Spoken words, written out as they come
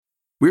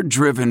We're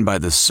driven by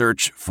the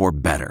search for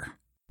better.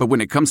 But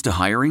when it comes to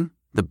hiring,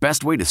 the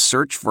best way to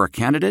search for a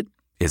candidate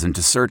isn't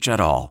to search at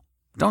all.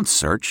 Don't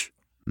search.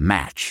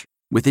 Match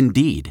with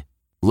Indeed.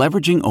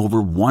 Leveraging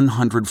over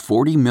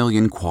 140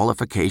 million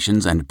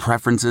qualifications and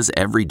preferences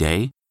every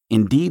day,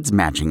 Indeed's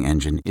matching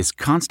engine is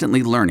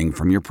constantly learning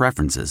from your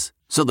preferences.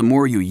 So the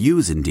more you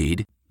use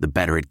Indeed, the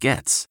better it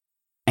gets.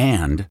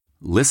 And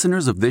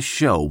listeners of this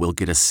show will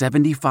get a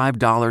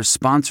 $75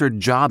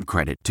 sponsored job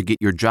credit to get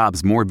your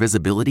jobs more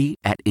visibility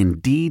at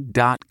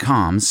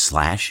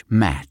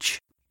Indeed.com/match.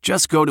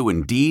 Just go to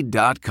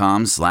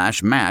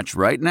Indeed.com/match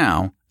right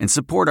now and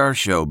support our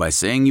show by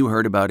saying you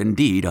heard about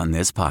Indeed on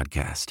this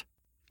podcast.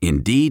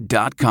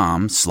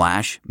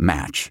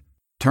 Indeed.com/match.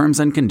 Terms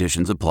and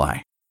conditions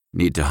apply.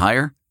 Need to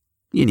hire?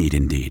 You need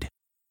Indeed.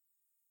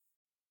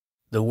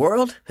 The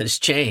world has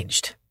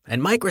changed,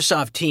 and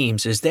Microsoft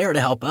Teams is there to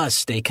help us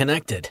stay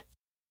connected.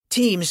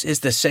 Teams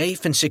is the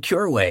safe and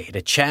secure way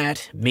to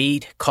chat,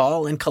 meet,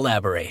 call, and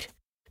collaborate.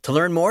 To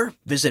learn more,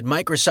 visit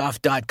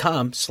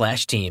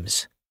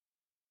Microsoft.com/Teams.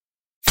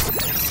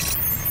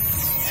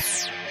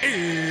 It's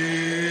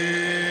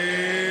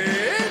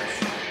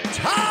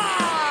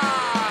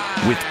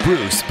time! With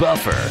Bruce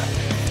Buffer.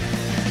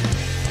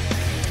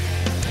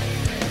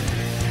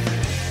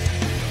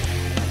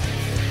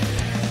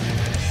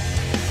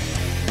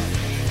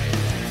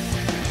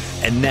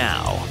 And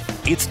now,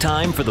 it's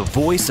time for the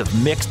voice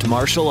of mixed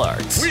martial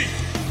arts. We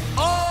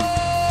are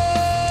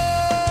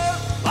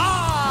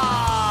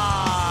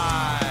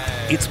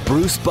live! It's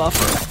Bruce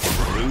Buffer.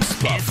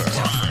 Bruce Buffer.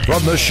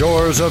 From the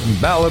shores of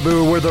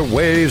Malibu where the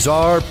waves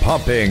are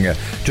pumping,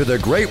 to the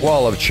Great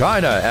Wall of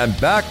China and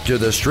back to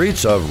the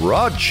streets of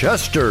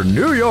Rochester,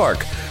 New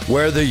York,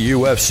 where the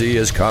UFC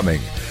is coming.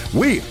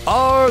 We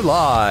are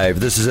live.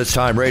 This is It's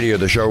Time Radio,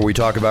 the show where we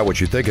talk about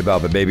what you think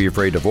about but may be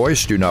afraid to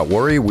voice. Do not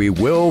worry, we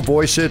will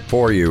voice it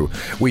for you.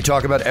 We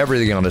talk about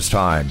everything on It's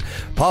Time.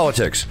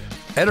 Politics,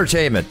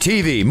 entertainment,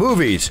 TV,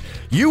 movies,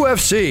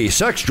 UFC,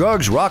 sex,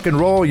 drugs, rock and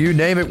roll, you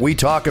name it, we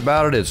talk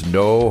about it. It's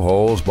No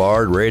Holes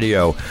Barred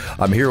Radio.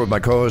 I'm here with my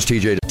co-host,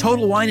 TJ.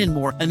 Total Wine &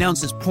 More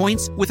announces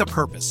points with a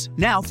purpose.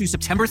 Now through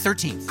September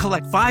 13th,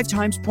 collect 5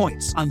 times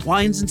points on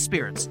wines and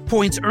spirits.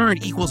 Points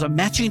earned equals a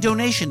matching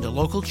donation to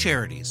local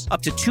charities.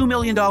 Up to $2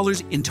 million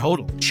in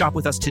total. Shop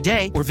with us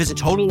today or visit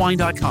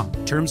TotalWine.com.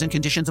 Terms and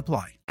conditions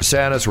apply.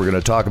 Sanus, we're going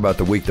to talk about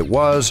the week that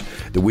was,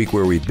 the week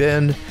where we've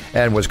been,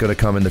 and what's going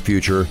to come in the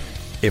future,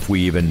 if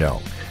we even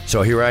know.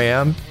 So here I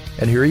am,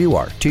 and here you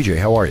are. TJ,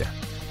 how are you?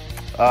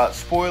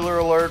 Spoiler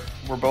alert,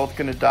 we're both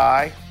going to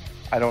die.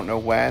 I don't know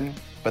when,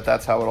 but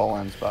that's how it all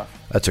ends, Buff.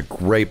 That's a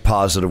great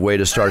positive way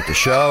to start the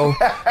show.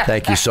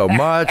 Thank you so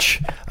much.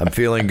 I'm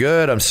feeling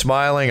good. I'm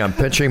smiling. I'm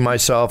pinching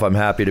myself. I'm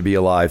happy to be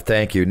alive.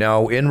 Thank you.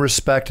 Now, in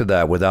respect to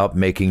that, without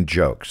making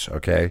jokes,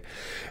 okay,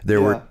 there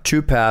were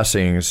 2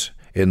 passings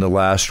in the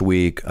last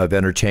week of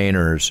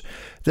entertainers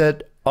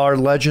that are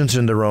legends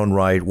in their own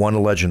right. One a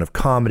legend of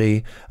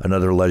comedy,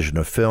 another a legend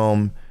of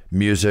film,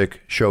 music,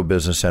 show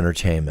business,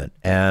 entertainment.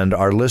 And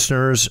our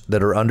listeners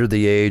that are under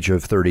the age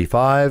of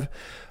 35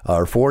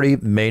 or 40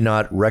 may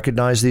not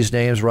recognize these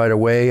names right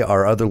away.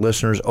 Our other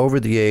listeners over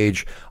the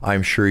age,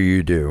 I'm sure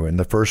you do. And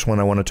the first one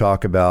I want to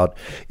talk about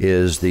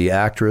is the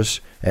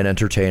actress and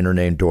entertainer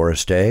named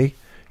Doris Day.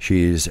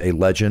 She's a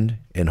legend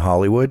in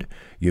Hollywood.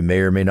 You may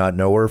or may not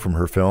know her from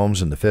her films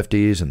in the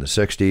 50s and the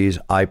 60s.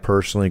 I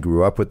personally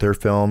grew up with her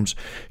films.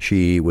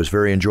 She was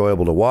very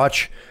enjoyable to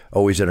watch,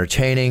 always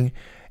entertaining.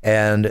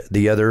 And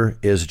the other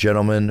is a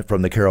gentleman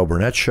from the Carol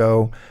Burnett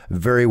Show,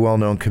 very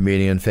well-known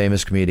comedian,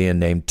 famous comedian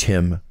named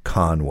Tim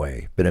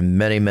Conway. Been in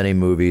many, many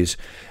movies.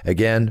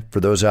 Again, for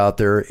those out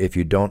there, if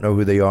you don't know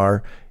who they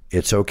are,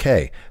 it's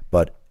okay.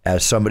 But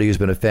as somebody who's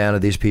been a fan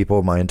of these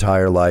people my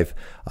entire life,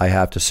 I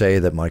have to say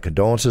that my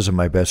condolences and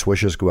my best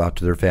wishes go out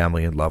to their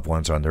family and loved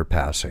ones on their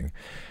passing.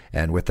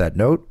 And with that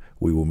note,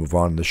 we will move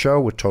on to the show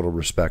with total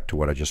respect to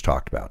what I just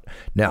talked about.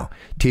 Now,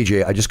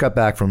 TJ, I just got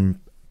back from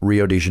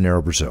Rio de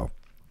Janeiro, Brazil.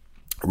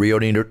 Rio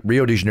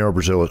de Janeiro,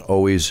 Brazil is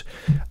always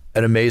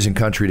an amazing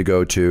country to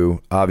go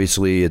to.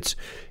 Obviously, it's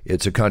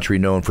a country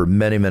known for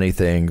many, many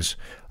things.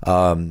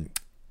 When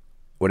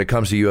it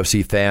comes to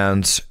UFC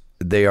fans,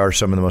 they are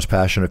some of the most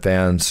passionate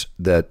fans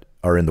that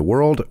are in the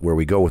world, where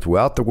we go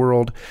throughout the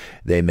world.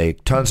 They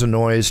make tons of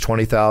noise.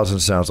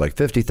 20,000 sounds like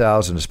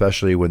 50,000,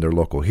 especially when their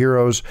local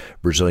heroes,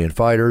 Brazilian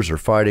fighters, are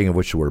fighting, of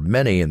which there were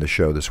many in the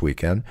show this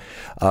weekend.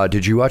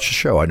 Did you watch the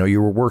show? I know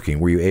you were working.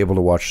 Were you able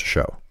to watch the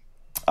show?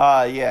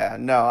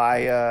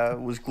 I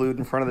was glued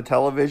in front of the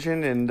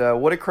television, and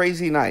what a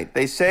crazy night.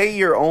 They say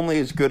you're only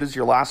as good as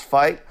your last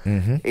fight,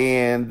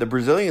 and the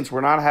Brazilians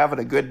were not having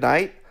a good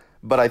night,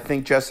 but I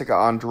think Jessica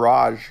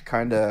Andrade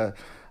kind of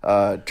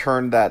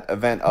turned that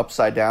event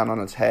upside down on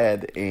its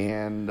head,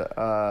 and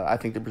I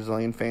think the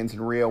Brazilian fans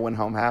in Rio went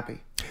home happy.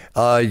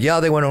 Yeah,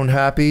 they went home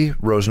happy.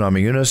 Rose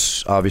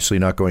Namajunas obviously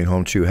not going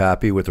home too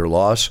happy with her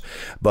loss,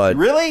 but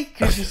really,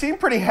 because she seemed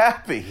pretty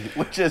happy,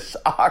 which is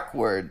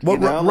awkward.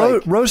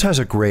 Well, Rose has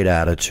a great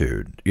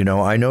attitude.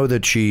 I know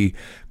that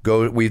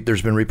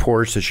there's been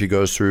reports that she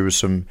goes through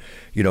some,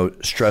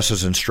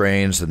 stresses and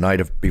strains the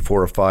night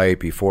before a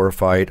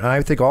fight. And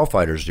I think all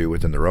fighters do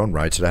within their own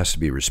rights. It has to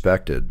be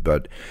respected.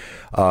 But,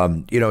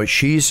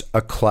 she's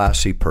a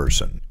classy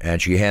person,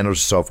 and she handles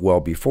herself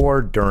well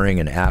before, during,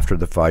 and after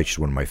the fight. She's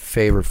one of my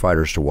favorite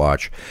fighters to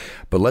watch.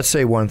 But let's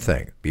say one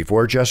thing.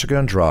 Before Jessica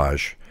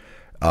Andrade,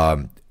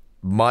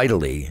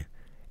 mightily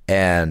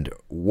and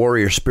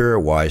warrior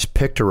spirit-wise,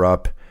 picked her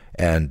up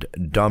and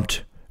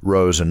dumped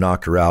Rose and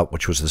knocked her out,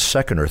 which was the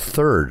second or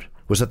third.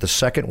 Was that the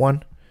second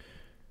one?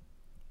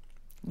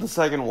 The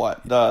second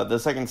what? The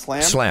second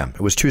slam? Slam.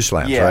 It was 2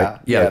 slams, right?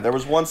 Yeah. There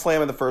was 1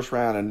 slam in the first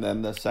round and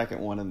then the second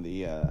one in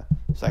the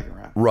second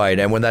round. Right.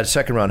 And when that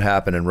second round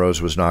happened and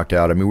Rose was knocked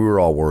out, we were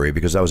all worried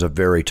because that was a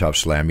very tough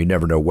slam. You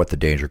never know what the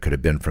danger could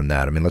have been from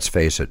that. Let's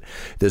face it.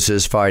 This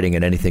is fighting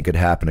and anything could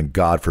happen. And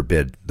God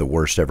forbid the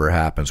worst ever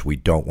happens. We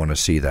don't want to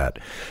see that.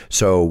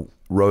 So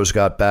Rose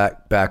got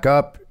back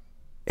up,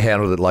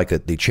 handled it like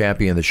the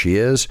champion that she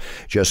is.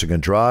 Jessica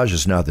Andrade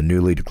is now the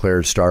newly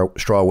declared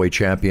strawweight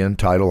champion,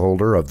 title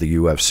holder of the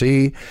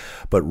UFC.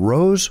 But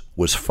Rose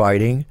was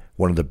fighting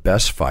one of the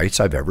best fights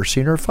I've ever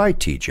seen her fight,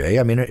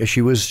 TJ.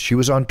 She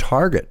was on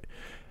target.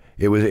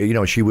 It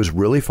was, she was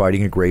really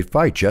fighting a great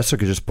fight.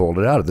 Jessica just pulled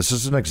it out. This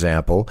is an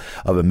example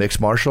of a mixed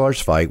martial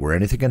arts fight where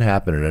anything can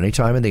happen at any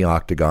time in the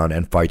octagon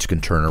and fights can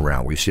turn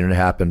around. We've seen it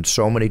happen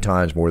so many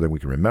times, more than we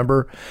can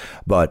remember.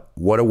 But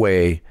what a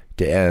way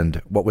to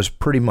end what was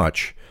pretty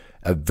much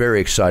a very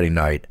exciting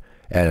night,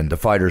 and the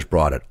fighters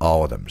brought it,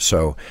 all of them.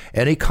 So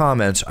any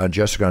comments on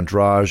Jessica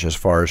Andrade as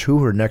far as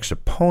who her next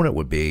opponent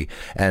would be?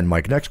 And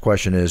my next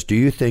question is, do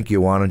you think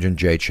Joanna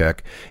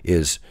Jędrzejczyk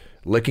is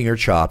licking her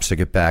chops to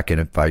get back in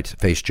and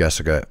face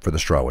Jessica for the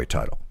strawweight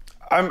title?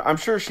 I'm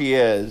sure she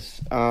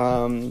is.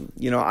 I'm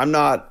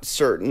not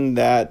certain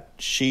that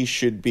she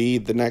should be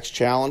the next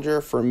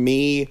challenger. For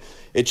me,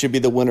 it should be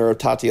the winner of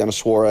Tatiana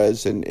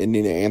Suarez and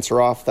Nina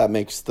Ansaroff. That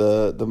makes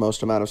the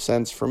most amount of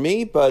sense for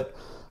me. But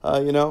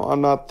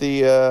I'm not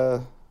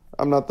the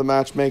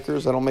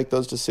matchmakers. I don't make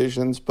those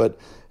decisions. But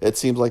it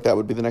seems like that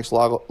would be the next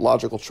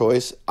logical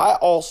choice. I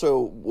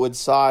also would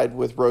side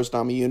with Rose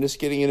Namajunas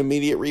getting an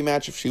immediate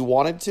rematch if she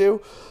wanted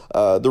to.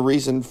 The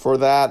reason for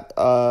that,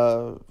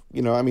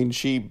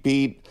 she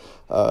beat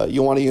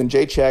Joanna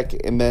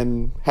Jędrzejczyk and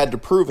then had to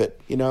prove it,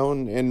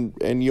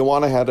 and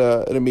Joanna had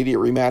an immediate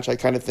rematch. I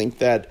kind of think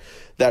that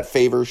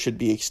favor should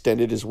be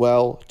extended as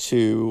well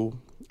to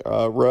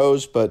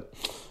Rose, but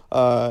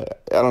I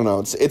don't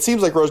know. It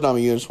seems like Rose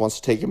Namajunas wants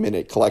to take a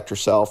minute, collect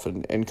herself,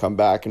 and come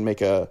back and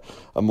make a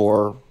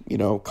more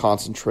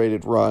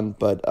concentrated run.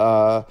 But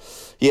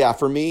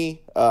for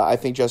me, I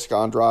think Jessica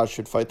Andrade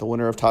should fight the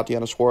winner of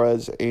Tatiana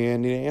Suarez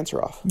and Nina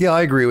Ansaroff. Yeah,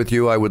 I agree with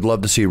you. I would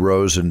love to see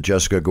Rose and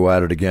Jessica go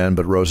at it again,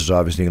 but Rose is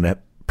obviously going to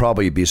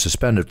probably be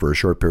suspended for a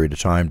short period of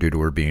time due to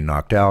her being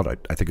knocked out.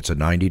 I think it's a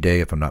 90-day,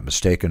 if I'm not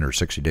mistaken, or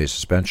 60-day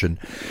suspension.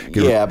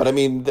 But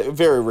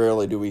very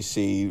rarely do we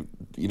see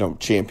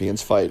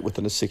champions fight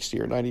within a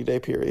 60 or 90-day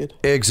period.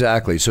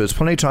 Exactly. So it's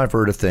plenty of time for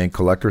her to think,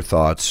 collect her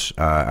thoughts.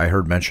 I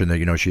heard mention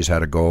that she's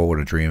had a goal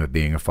and a dream of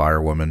being a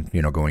firewoman.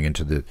 Going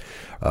into the.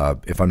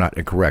 If I'm not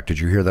incorrect, did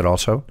you hear that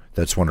also?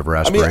 That's one of her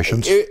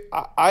aspirations.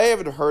 I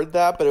haven't heard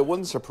that, but it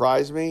wouldn't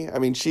surprise me.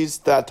 She's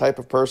that type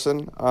of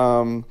person.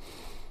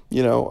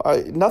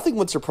 Nothing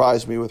would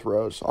surprise me with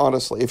Rose,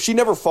 honestly. If she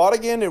never fought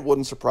again, it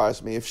wouldn't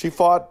surprise me. If she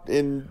fought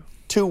in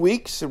 2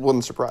 weeks, it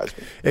wouldn't surprise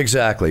me.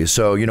 Exactly.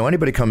 So,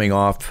 anybody coming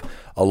off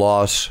a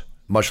loss,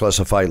 much less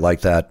a fight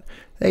like that,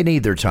 they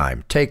need their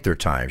time. Take their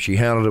time. She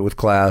handled it with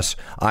class.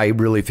 I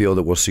really feel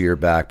that we'll see her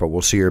back, but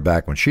we'll see her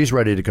back when she's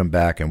ready to come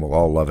back, and we'll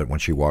all love it when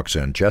she walks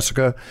in.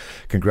 Jessica,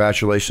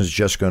 congratulations,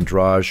 Jessica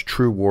Andrade.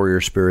 True warrior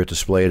spirit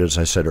displayed, as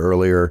I said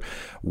earlier.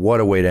 What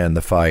a way to end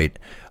the fight.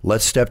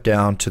 Let's step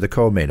down to the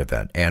co-main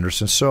event.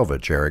 Anderson Silva,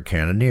 Jared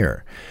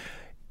Cannonier.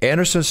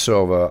 Anderson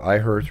Silva, I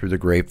heard through the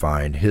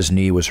grapevine, his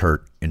knee was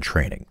hurt in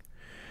training.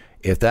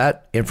 If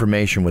that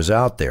information was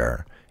out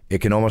there,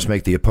 it can almost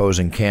make the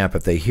opposing camp,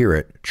 if they hear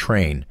it,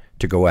 train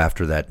to go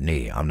after that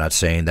knee. I'm not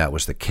saying that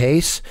was the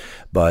case,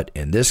 but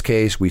in this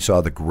case, we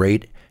saw the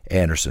great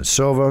Anderson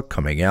Silva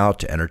coming out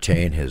to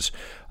entertain his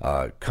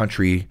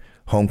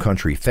home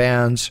country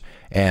fans,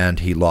 and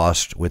he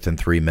lost within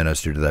 3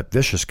 minutes due to that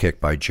vicious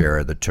kick by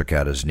Jared that took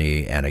out his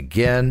knee. And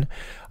again,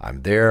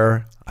 I'm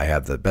there. I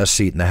have the best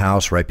seat in the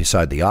house right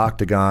beside the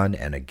octagon,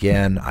 and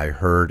again, I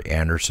heard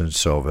Anderson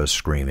Silva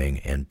screaming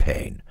in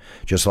pain,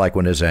 just like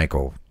when his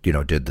ankle,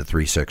 did the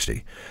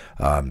 360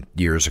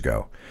 years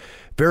ago.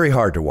 Very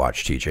hard to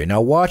watch, TJ.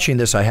 Now, watching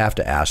this, I have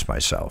to ask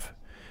myself,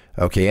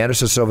 okay,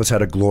 Anderson Silva's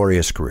had a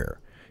glorious career.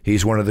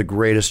 He's one of the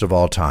greatest of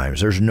all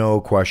times. There's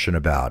no question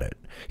about it.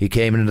 He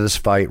came into this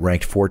fight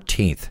ranked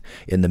 14th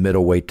in the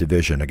middleweight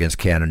division against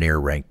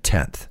Cannonier, ranked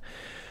 10th.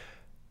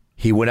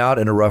 He went out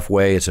in a rough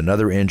way. It's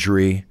another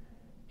injury.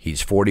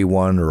 He's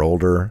 41 or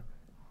older.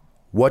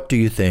 what do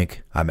you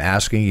think, I'm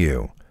asking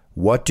you,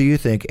 what do you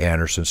think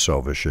Anderson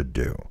Silva should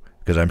do?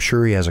 Because I'm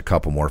sure he has a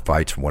couple more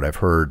fights from what I've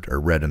heard or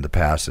read in the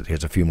past, that he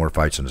has a few more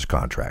fights in his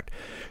contract.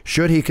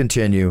 Should he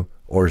continue,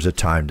 or is it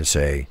time to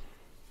say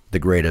the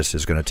greatest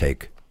is going to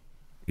take,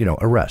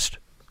 a rest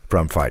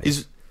from fighting?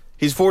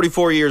 He's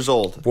 44 years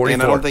old. 44.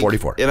 And I don't think,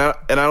 44. And I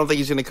don't think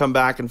he's going to come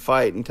back and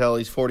fight until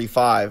he's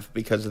 45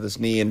 because of this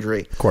knee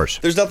injury. Of course.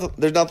 There's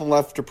nothing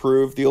left to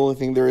prove. The only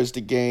thing there is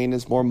to gain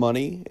is more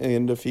money.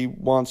 And if he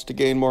wants to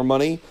gain more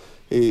money,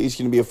 he's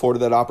going to be afforded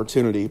that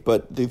opportunity.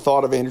 But the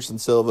thought of Anderson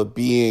Silva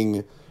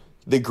being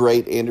the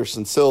great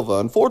Anderson Silva,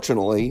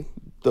 unfortunately,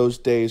 those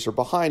days are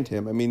behind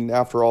him. I mean,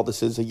 after all,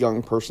 this is a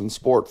young person's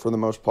sport for the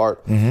most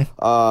part.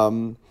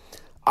 Mm-hmm.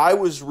 I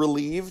was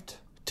relieved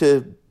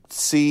to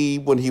see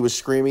when he was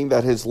screaming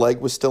that his leg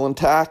was still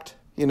intact.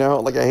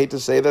 I hate to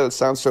say that, it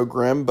sounds so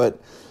grim,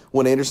 but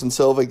when Anderson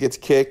Silva gets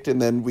kicked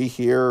and then we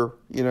hear,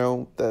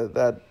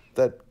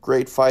 that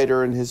great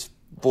fighter and his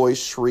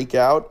voice shriek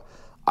out,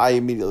 I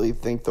immediately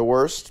think the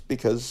worst,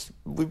 because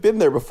we've been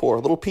there before. A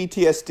little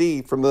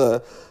PTSD from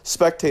the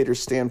spectator's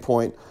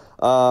standpoint.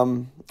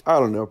 I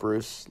don't know,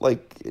 Bruce.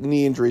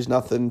 Knee injury is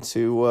nothing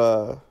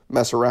to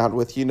mess around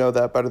with. You know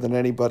that better than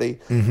anybody.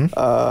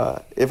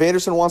 Mm-hmm. If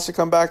Anderson wants to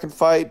come back and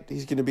fight,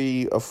 he's going to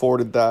be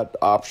afforded that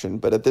option.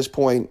 But at this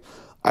point,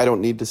 I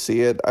don't need to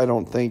see it. I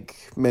don't think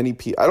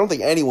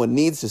anyone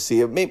needs to see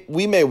it.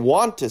 We may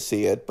want to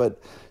see it,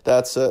 but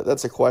that's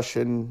a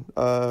question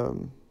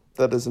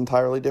that is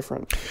entirely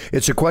different.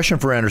 It's a question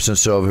for Anderson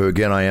Silva, who,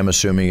 again, I am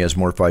assuming has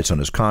more fights on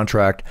his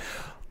contract.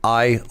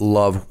 I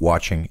love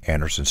watching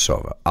Anderson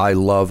Silva. I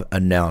love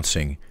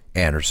announcing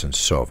Anderson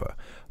Silva.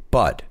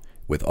 But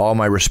with all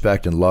my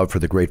respect and love for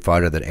the great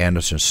fighter that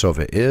Anderson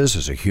Silva is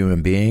as a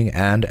human being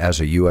and as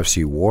a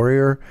UFC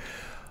warrior,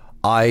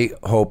 I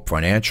hope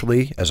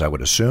financially, as I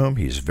would assume,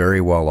 he's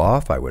very well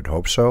off. I would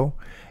hope so.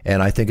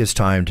 And I think it's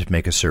time to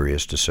make a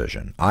serious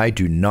decision. I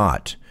do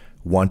not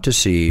want to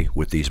see,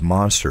 with these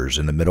monsters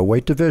in the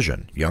middleweight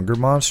division, younger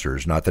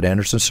monsters, not that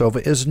Anderson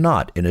Silva is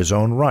not in his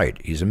own right.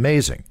 He's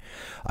amazing.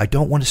 I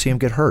don't want to see him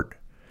get hurt.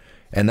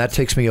 And that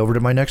takes me over to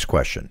my next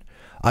question.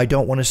 I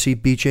don't want to see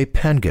BJ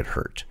Penn get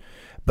hurt.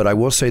 But I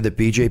will say that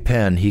BJ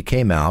Penn, he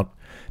came out.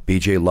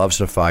 BJ loves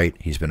to fight.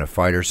 He's been a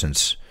fighter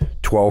since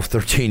 12,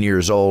 13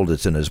 years old.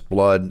 It's in his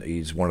blood.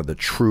 He's one of the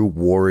true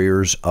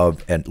warriors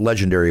and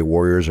legendary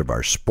warriors of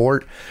our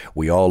sport.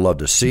 We all love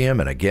to see him.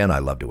 And again, I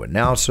love to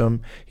announce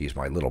him. He's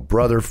my little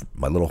brother,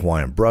 my little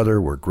Hawaiian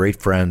brother. We're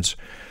great friends.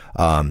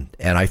 And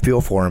I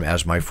feel for him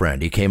as my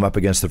friend. He came up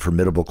against the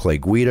formidable Clay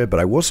Guida. But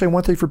I will say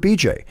one thing for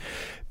BJ.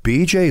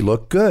 BJ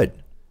looked good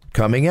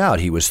coming out.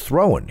 He was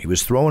throwing. He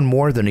was throwing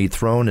more than he'd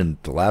thrown in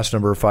the last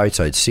number of fights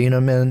I'd seen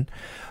him in.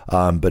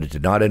 But it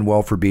did not end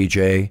well for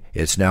BJ.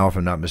 It's now, if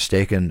I'm not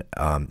mistaken,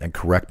 and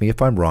correct me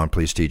if I'm wrong,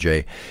 please,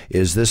 TJ,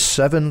 is this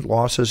 7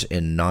 losses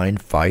in 9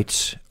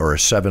 fights, or a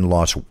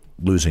 7-loss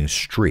losing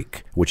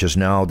streak, which is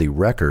now the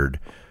record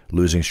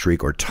losing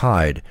streak, or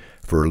tied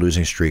for a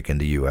losing streak in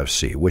the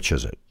UFC? Which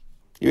is it?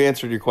 You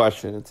answered your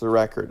question. It's the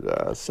record,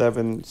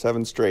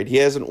 7 straight. He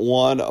hasn't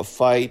won a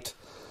fight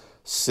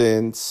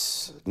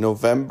since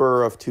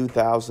November of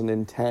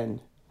 2010.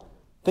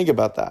 Think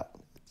about that.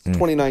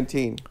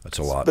 2019. That's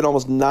a lot. It's been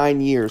almost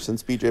 9 years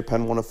since BJ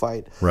Penn won a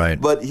fight. Right.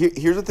 But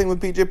here's the thing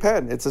with BJ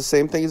Penn. It's the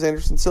same thing as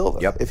Anderson Silva.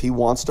 Yep. If he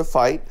wants to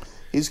fight,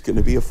 he's going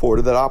to be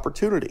afforded that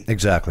opportunity.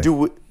 Exactly.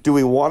 Do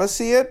we want to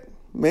see it?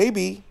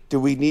 Maybe. Do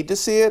we need to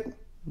see it?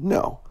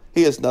 No.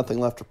 He has nothing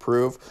left to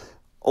prove.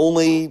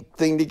 Only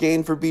thing to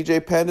gain for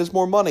BJ Penn is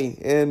more money.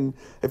 And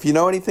if you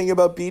know anything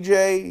about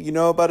BJ, you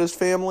know about his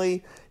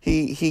family.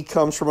 He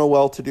comes from a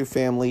well-to-do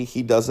family.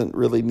 He doesn't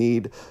really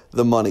need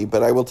the money.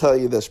 But I will tell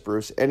you this,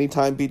 Bruce.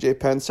 Anytime BJ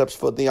Penn steps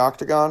foot in the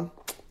octagon,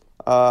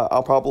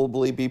 I'll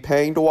probably be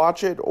paying to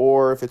watch it,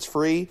 or if it's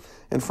free,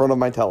 in front of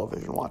my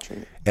television watching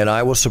it. And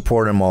I will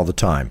support him all the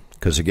time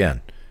because,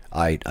 again,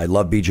 I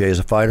love BJ as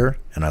a fighter,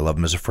 and I love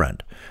him as a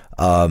friend.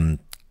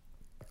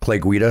 Clay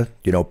Guida,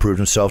 proved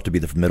himself to be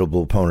the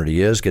formidable opponent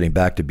he is. Getting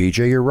back to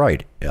BJ, you're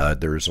right.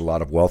 There's a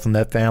lot of wealth in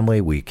that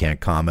family. We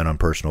can't comment on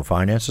personal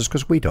finances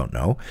because we don't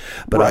know.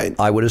 But right.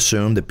 I would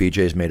assume that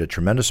BJ's made a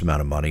tremendous amount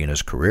of money in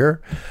his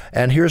career.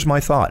 And here's my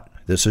thought.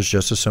 This is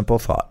just a simple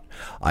thought.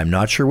 I'm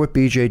not sure what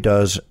BJ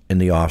does in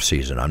the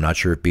offseason. I'm not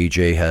sure if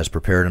BJ has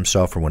prepared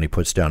himself for when he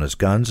puts down his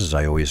guns, as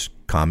I always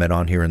comment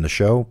on here in the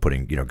show,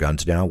 putting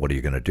guns down. What are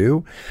you going to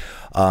do?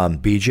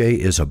 BJ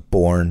is a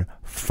born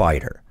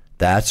fighter.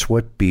 That's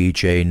what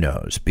BJ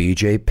knows.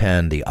 BJ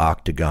Penn, the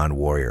Octagon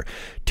Warrior.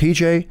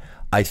 TJ,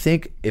 I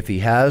think if he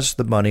has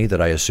the money that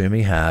I assume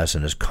he has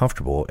and is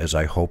comfortable, as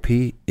I hope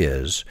he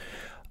is,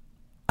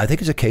 I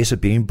think it's a case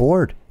of being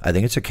bored. I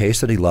think it's a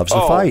case that he loves to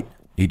fight.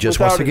 He just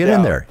wants to get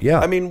in there. Yeah.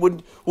 I mean,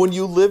 when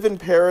you live in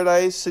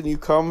paradise and you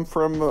come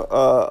from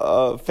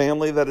a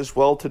family that is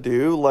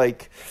well-to-do,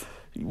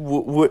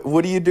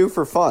 what do you do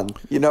for fun?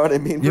 You know what I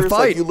mean? You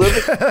fight. You live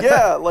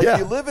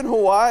you live in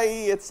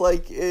Hawaii. It's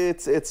like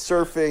it's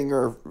surfing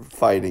or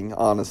fighting,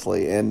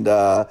 honestly. And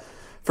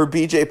for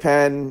BJ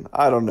Penn,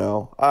 I don't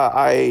know.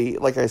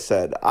 Like I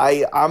said,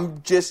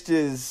 I'm just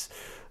as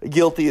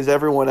guilty as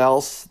everyone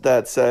else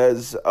that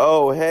says,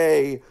 oh,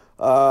 hey,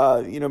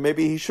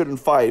 maybe he shouldn't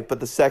fight. But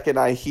the second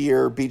I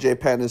hear BJ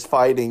Penn is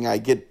fighting, I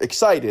get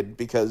excited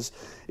because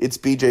it's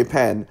BJ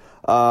Penn.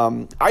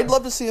 I'd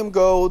love to see him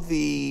go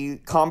the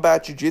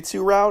combat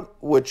jiu-jitsu route,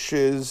 which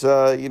is,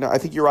 I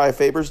think Uriah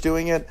Faber's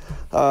doing it,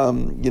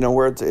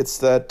 where it's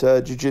that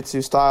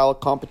jiu-jitsu style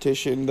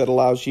competition that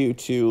allows you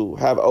to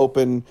have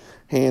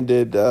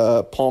open-handed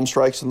palm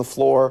strikes on the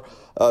floor.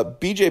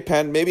 BJ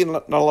Penn, maybe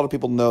not a lot of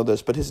people know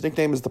this, but his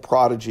nickname is the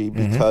Prodigy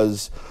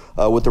because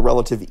with the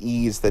relative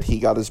ease that he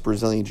got his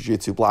Brazilian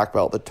jiu-jitsu black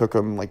belt that took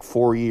him like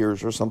 4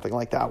 years or something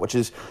like that, which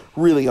is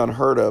really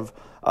unheard of.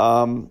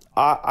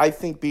 I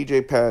think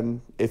BJ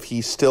Penn, if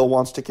he still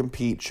wants to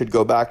compete, should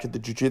go back to the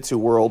jiu-jitsu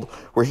world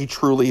where he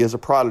truly is a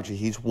prodigy.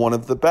 He's one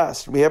of the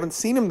best. We haven't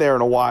seen him there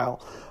in a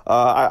while.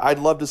 I'd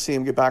love to see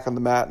him get back on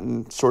the mat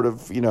and sort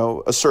of,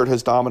 assert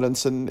his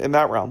dominance in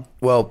that realm.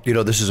 Well,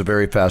 this is a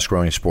very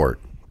fast-growing sport,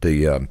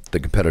 the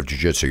competitive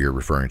jiu-jitsu you're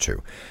referring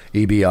to.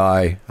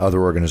 EBI, other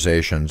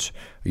organizations.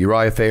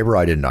 Uriah Faber,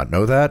 I did not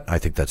know that. I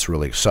think that's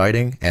really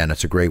exciting, and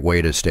it's a great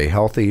way to stay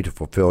healthy, to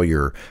fulfill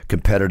your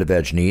competitive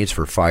edge needs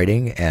for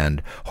fighting,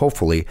 and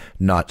hopefully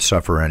not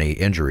suffer any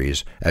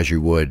injuries as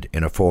you would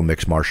in a full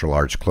mixed martial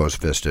arts,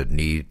 close-fisted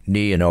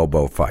knee and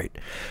elbow fight.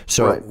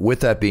 So right.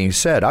 With that being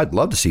said, I'd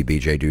love to see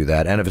BJ do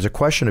that, and if it's a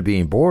question of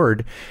being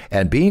bored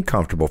and being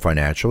comfortable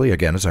financially,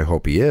 again, as I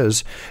hope he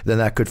is, then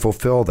that could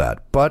fulfill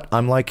that. But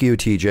I'm like you,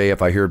 TJ,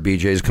 if I hear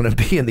BJ is going to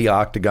be in the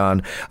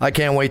octagon, I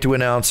can't wait to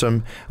announce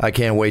him. I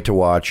can't wait to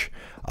watch.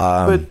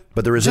 But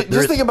there is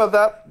think about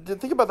that.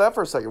 Think about that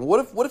for a second.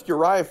 What if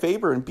Uriah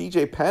Faber and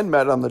BJ Penn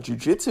met on the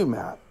jiu-jitsu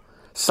mat?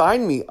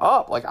 Sign me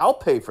up. Like, I'll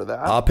pay for that.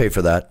 I'll pay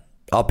for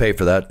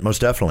that. Most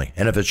definitely.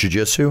 And if it's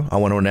jiu-jitsu, I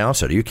want to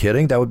announce it. Are you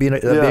kidding? That'd be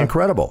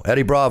incredible.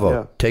 Eddie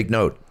Bravo, Take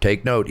note.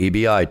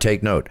 EBI,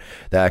 take note.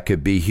 That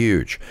could be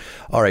huge.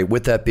 All right.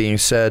 With that being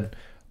said,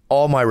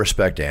 all my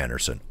respect to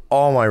Anderson.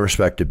 All my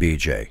respect to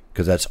BJ,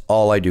 because that's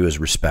all I do is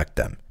respect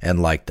them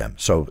and like them.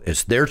 So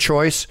it's their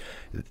choice,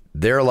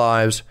 their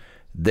lives,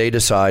 they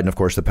decide. And of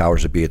course, the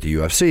powers that be at the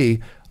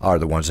UFC are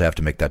the ones that have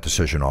to make that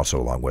decision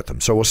also along with them.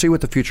 So we'll see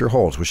what the future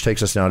holds, which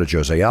takes us now to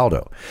Jose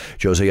Aldo.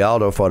 Jose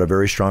Aldo fought a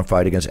very strong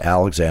fight against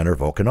Alexander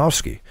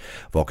Volkanovski.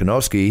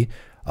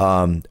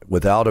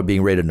 With Aldo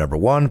being rated number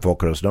 1,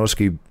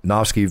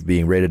 Volkanovski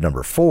being rated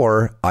number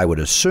 4, I would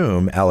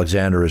assume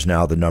Alexander is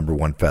now the number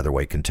 1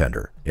 featherweight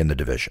contender in the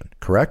division,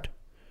 correct?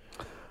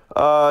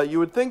 You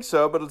would think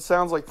so, but it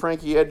sounds like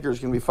Frankie Edgar's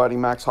going to be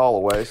fighting Max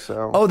Holloway.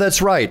 So. Oh, that's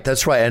right.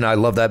 And I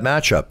love that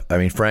matchup. I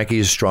mean, Frankie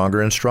is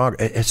stronger and stronger.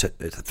 It's a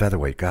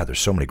featherweight. God, there's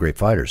so many great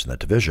fighters in that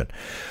division.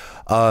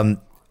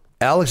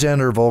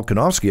 Alexander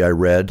Volkanovski, I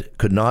read,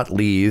 could not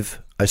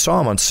leave. I saw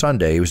him on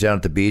Sunday. He was down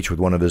at the beach with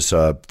one of his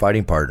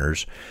fighting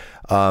partners.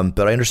 But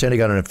I understand he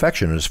got an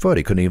infection in his foot.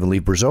 He couldn't even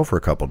leave Brazil for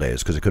a couple of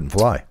days because he couldn't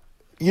fly.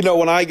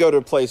 When I go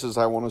to places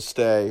I want to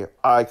stay,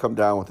 I come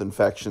down with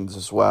infections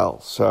as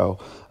well. So,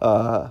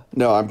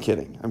 no, I'm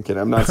kidding.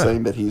 I'm not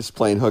saying that he's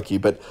playing hooky,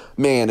 but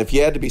man, if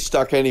you had to be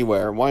stuck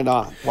anywhere, why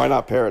not? Why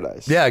not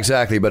paradise? Yeah,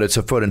 exactly. But it's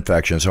a foot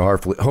infection, so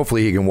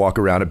hopefully he can walk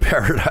around in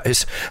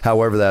paradise,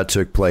 however that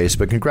took place.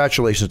 But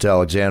congratulations to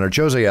Alexander.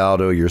 Jose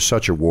Aldo, you're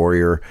such a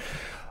warrior.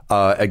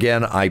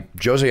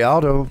 Jose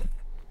Aldo,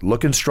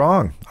 looking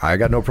strong. I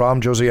got no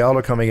problem Jose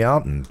Aldo coming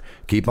out and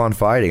keep on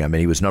fighting. I mean,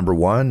 he was number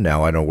 1.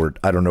 Now I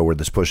don't know where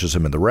this pushes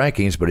him in the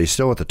rankings, but he's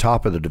still at the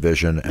top of the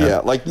division.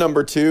 Like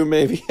number 2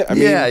 maybe.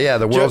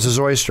 The world's his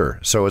oyster,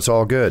 so it's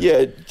all good.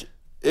 Yeah,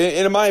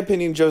 in my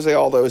opinion, Jose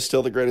Aldo is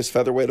still the greatest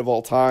featherweight of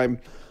all time.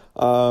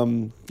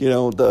 The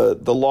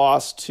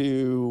loss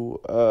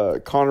to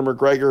Conor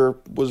McGregor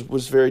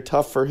was very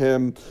tough for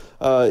him.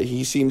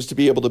 He seems to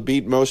be able to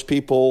beat most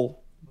people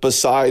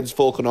besides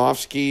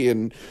Volkanovski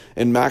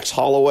and Max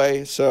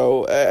Holloway.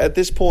 So at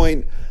this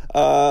point,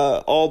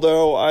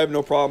 although I have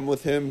no problem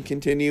with him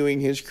continuing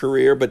his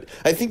career, but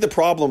I think the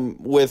problem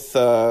with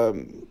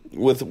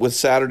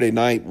Saturday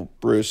night,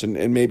 Bruce,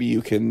 and maybe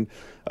you can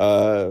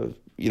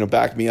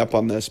back me up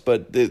on this,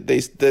 but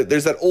there's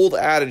that old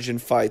adage in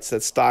fights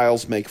that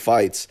styles make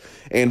fights,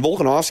 and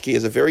Volkanovski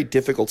is a very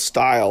difficult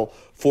style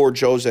for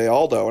Jose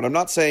Aldo. And I'm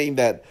not saying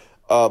that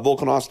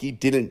Volkanovski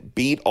didn't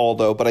beat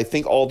Aldo, but I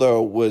think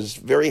Aldo was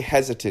very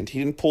hesitant. He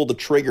didn't pull the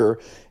trigger.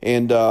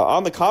 And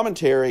on the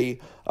commentary,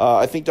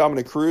 I think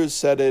Dominic Cruz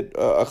said it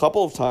a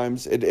couple of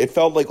times. It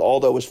felt like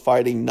Aldo was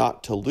fighting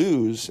not to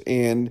lose.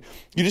 And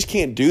you just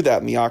can't do that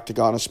in the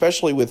octagon,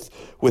 especially with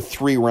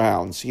 3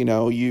 rounds.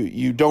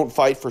 You don't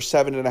fight for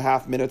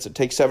 7.5 minutes. It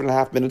takes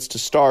 7.5 minutes to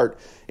start,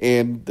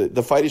 and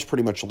the fight is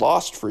pretty much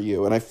lost for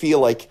you. And I feel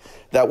like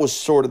that was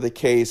sort of the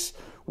case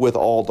with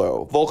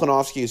Aldo.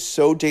 Volkanovski is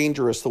so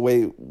dangerous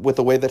with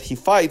the way that he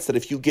fights that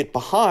if you get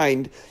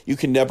behind, you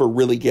can never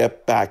really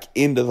get back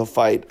into the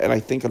fight. And I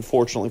think,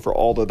 unfortunately for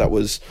Aldo, that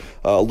was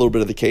a little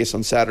bit of the case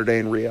on Saturday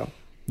in Rio.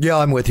 Yeah,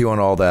 I'm with you on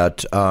all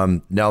that.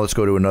 Now let's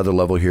go to another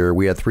level here.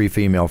 We had 3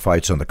 female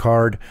fights on the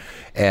card,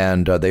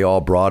 and they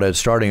all brought it,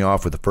 starting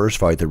off with the first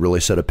fight that really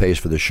set a pace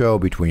for the show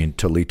between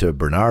Talita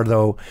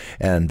Bernardo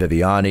and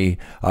Viviane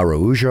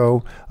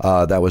Araujo.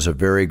 That was a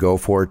very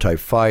go-for-it type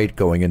fight,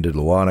 going into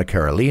Luana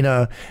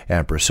Carolina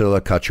and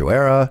Priscilla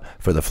Cachoeira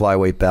for the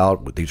flyweight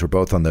bout. These were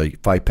both on the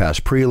Fight Pass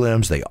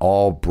prelims. They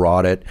all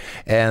brought it.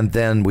 And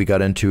then we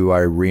got into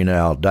Irina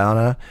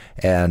Aldana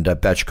and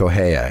Betch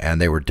Correia, and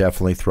they were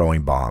definitely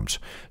throwing bombs.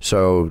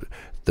 So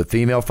the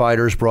female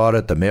fighters brought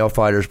it, the male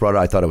fighters brought it.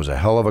 I thought it was a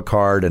hell of a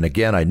card. And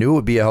again, I knew it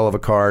would be a hell of a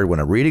card when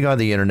I'm reading on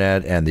the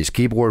internet and these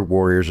keyboard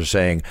warriors are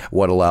saying,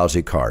 what a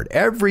lousy card.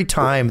 Every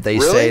time they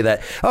say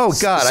that, oh,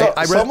 God.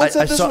 Someone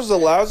said this was a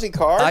lousy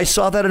card? I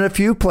saw that in a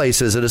few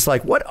places, and it's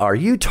like, what are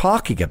you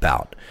talking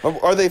about?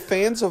 Are they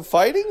fans of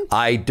fighting?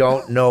 I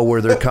don't know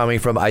where they're coming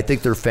from. I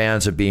think they're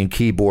fans of being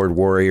keyboard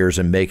warriors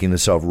and making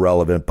themselves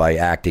relevant by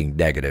acting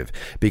negative.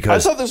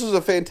 Because I thought this was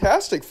a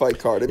fantastic fight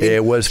card. I mean,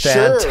 it was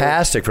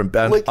fantastic.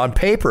 On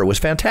paper, it was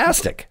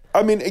fantastic.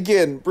 I mean,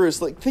 again, Bruce,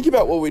 think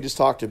about what we just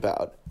talked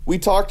about. We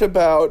talked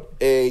about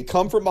a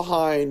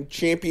come-from-behind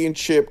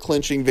championship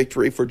clinching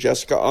victory for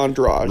Jessica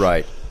Andrade.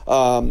 Right.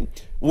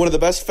 One of the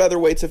best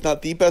featherweights, if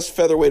not the best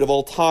featherweight of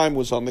all time,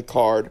 was on the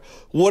card.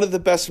 One of the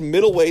best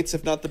middleweights,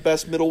 if not the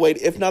best middleweight,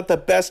 if not the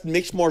best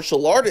mixed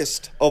martial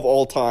artist of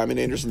all time in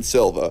Anderson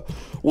Silva,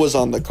 was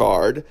on the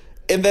card.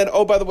 And then,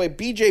 oh, by the way,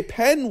 BJ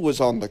Penn was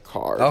on the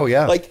card. Oh,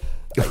 yeah.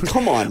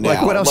 Come on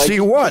now. What else do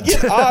you want?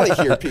 Get out of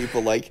here,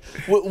 people.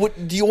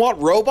 What do you want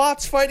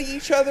robots fighting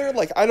each other?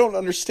 I don't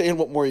understand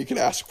what more you can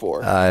ask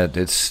for.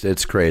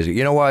 It's crazy.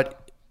 You know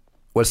what?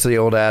 What's the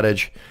old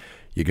adage?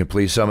 You can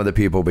please some of the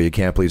people, but you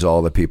can't please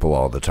all the people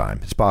all the time.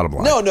 It's bottom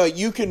line. No,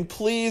 you can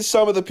please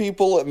some of the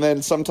people, and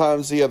then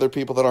sometimes the other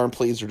people that aren't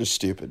pleased are just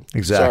stupid.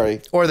 Exactly.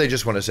 Sorry. Or they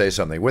just want to say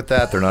something. With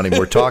that, they're not even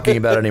worth talking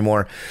about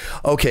anymore.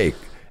 Okay.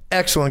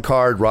 Excellent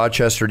card.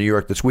 Rochester, New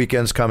York. This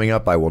weekend's coming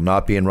up. I will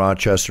not be in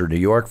Rochester, New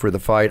York for the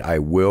fight. I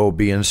will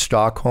be in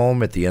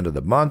Stockholm at the end of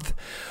the month.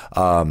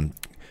 Got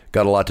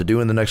a lot to do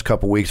in the next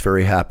couple weeks.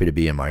 Very happy to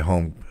be in my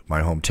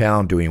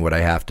hometown doing what I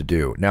have to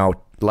do. Now,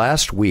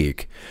 last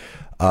week,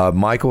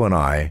 Michael and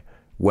I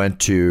went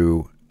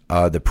to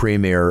the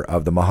premiere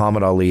of the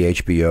Muhammad Ali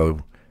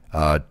HBO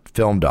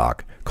film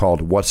doc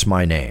called What's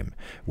My Name,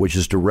 which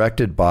is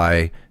directed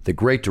by the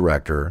great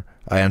director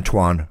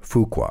Antoine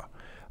Fuqua.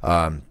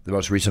 The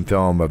most recent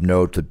film of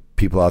note that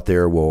people out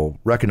there will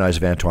recognize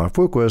of Antoine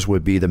Fuqua's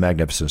would be The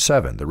Magnificent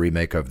Seven, the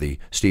remake of the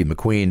Steve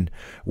McQueen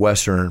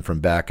Western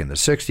from back in the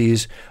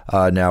 60s.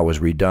 Now was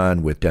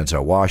redone with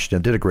Denzel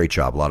Washington. Did a great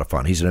job, a lot of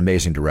fun. He's an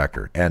amazing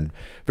director and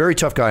very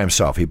tough guy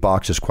himself. He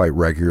boxes quite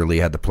regularly.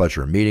 Had the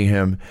pleasure of meeting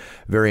him.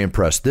 Very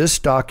impressed. This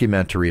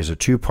documentary is a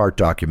 2-part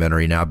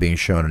documentary now being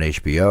shown on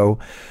HBO.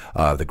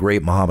 The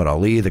great Muhammad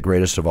Ali, the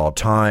greatest of all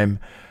time.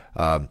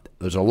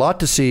 There's a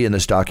lot to see in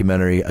this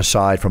documentary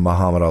aside from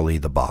Muhammad Ali,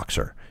 the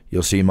boxer.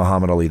 You'll see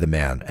Muhammad Ali, the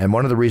man. And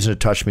one of the reasons it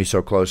touched me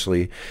so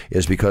closely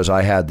is because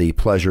I had the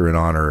pleasure and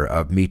honor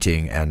of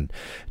meeting and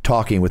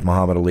talking with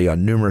Muhammad Ali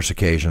on numerous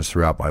occasions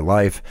throughout my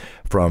life.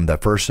 From the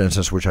first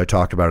instance, which I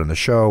talked about in the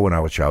show, when I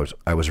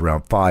was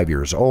around 5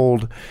 years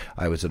old.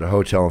 I was at a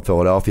hotel in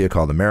Philadelphia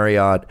called the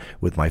Marriott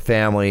with my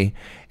family,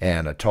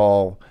 and a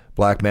tall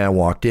black man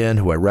walked in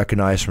who I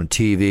recognized from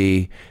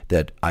TV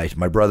that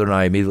my brother and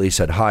I immediately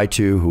said hi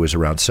to, who was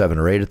around 7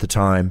 or 8 at the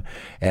time.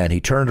 And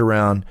he turned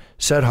around,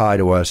 said hi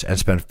to us, and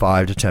spent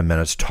 5 to 10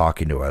 minutes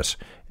talking to us,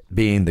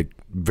 being the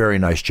very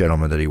nice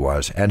gentleman that he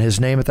was. And his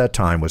name at that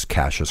time was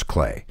Cassius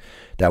Clay.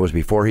 That was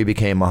before he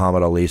became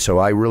Muhammad Ali. So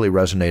I really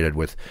resonated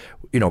with,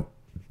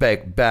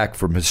 back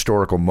from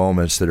historical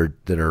moments that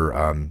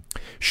are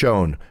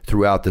shown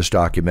throughout this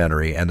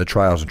documentary and the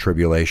trials and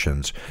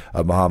tribulations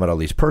of Muhammad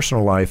Ali's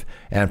personal life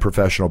and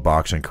professional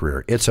boxing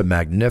career. It's a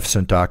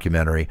magnificent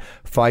documentary.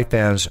 Fight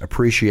fans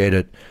appreciate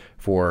it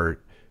for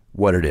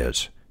what it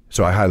is.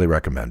 So I highly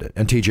recommend it.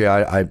 And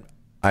TJ,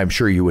 I'm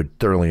sure you would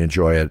thoroughly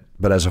enjoy it,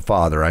 but as a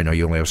father, I know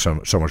you only have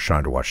so much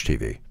time to watch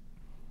TV.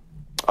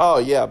 Oh,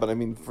 yeah, but I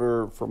mean,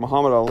 for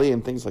Muhammad Ali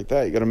and things like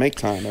that, you got to make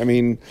time. I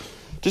mean,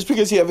 just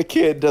because you have a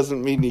kid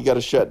doesn't mean you got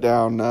to shut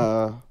down,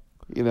 the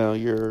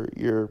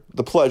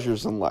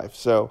pleasures in life.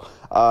 So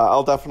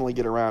I'll definitely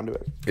get around to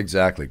it.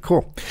 Exactly.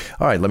 Cool.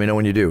 All right. Let me know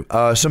when you do.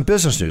 Some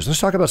business news. Let's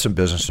talk about some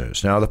business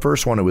news. Now, the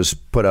first one, it was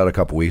put out a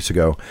couple weeks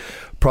ago.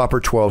 Proper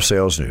 12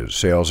 sales news.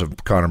 Sales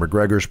of Conor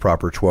McGregor's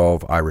Proper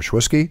 12 Irish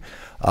whiskey.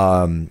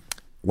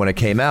 When it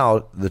came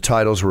out, the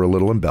titles were a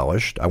little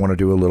embellished. I want to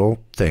do a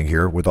little thing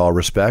here. With all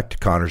respect,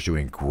 Conor's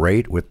doing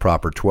great with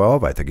Proper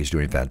 12. I think he's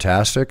doing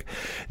fantastic.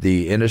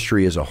 The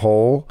industry as a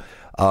whole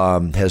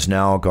has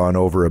now gone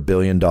over $1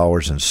 billion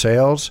in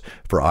sales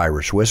for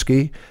Irish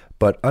whiskey.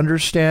 But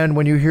understand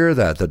when you hear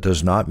that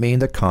does not mean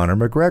that Conor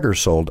McGregor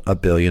sold $1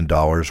 billion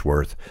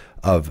worth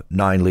of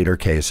 9-liter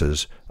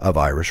cases of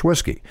Irish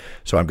whiskey.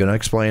 So I'm going to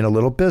explain a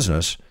little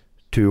business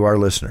to our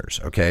listeners,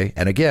 okay?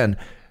 And again,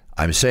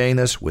 I'm saying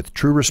this with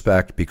true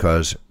respect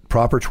because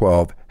Proper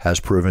 12 has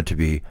proven to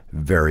be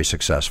very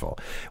successful.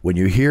 When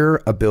you hear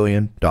 $1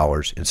 billion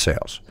in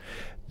sales,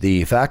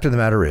 the fact of the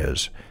matter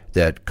is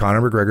that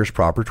Conor McGregor's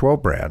Proper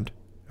 12 brand,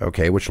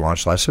 okay, which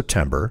launched last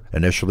September,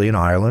 initially in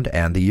Ireland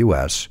and the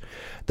U.S.,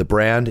 the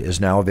brand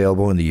is now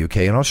available in the UK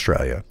and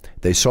Australia.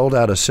 They sold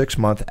out a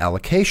 6-month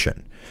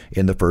allocation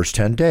in the first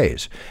 10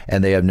 days,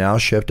 and they have now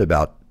shipped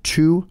about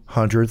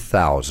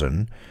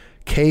 200,000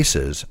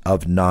 cases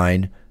of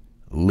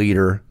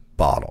 9-liter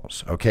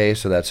bottles. Okay,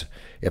 so that's,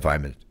 if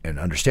I'm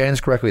understanding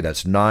this correctly,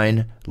 that's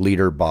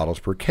 9-liter bottles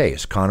per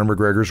case. Conor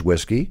McGregor's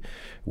whiskey,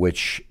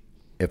 which,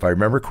 if I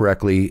remember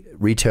correctly,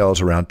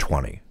 retails around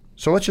 $20.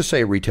 So let's just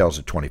say it retails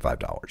at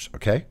 $25,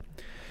 okay?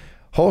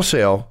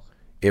 Wholesale,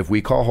 if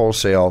we call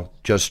wholesale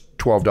just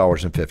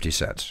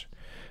 $12.50,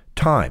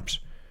 times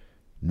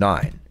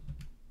 9,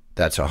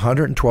 that's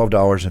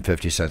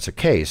 $112.50 a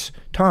case,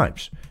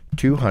 times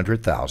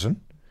 200,000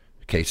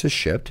 cases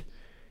shipped,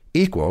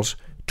 equals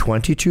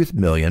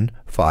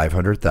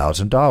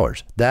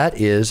 $22,500,000. That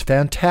is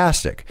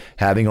fantastic,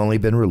 having only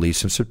been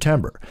released in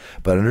September.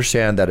 But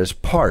understand that is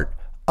part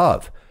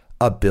of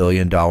 $1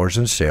 billion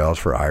in sales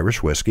for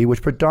Irish whiskey,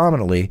 which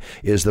predominantly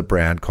is the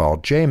brand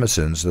called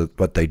Jameson's.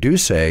 But they do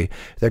say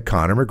that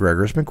Conor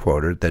McGregor has been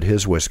quoted that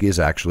his whiskey is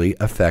actually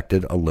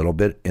affected a little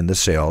bit in the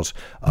sales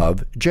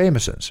of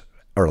Jameson's.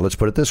 Or let's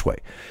put it this way.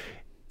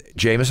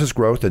 Jameson's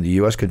growth in the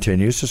U.S.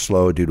 continues to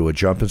slow due to a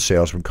jump in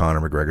sales from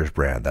Conor McGregor's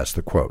brand. That's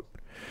the quote.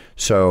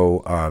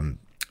 So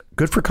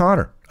good for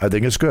Conor. I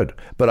think it's good.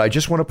 But I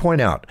just want to point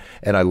out,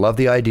 and I love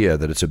the idea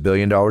that it's $1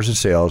 billion in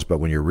sales, but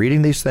when you're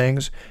reading these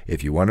things,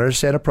 if you want to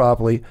understand it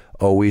properly,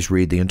 always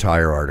read the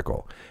entire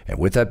article. And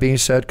with that being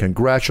said,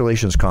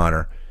 congratulations,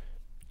 Conor.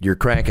 You're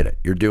cranking it.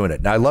 You're doing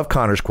it. Now, I love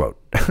Conor's quote.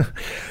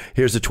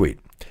 Here's the tweet.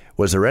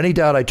 Was there any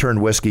doubt I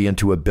turned whiskey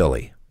into a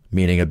billy,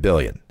 meaning $1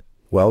 billion?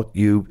 Well,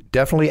 you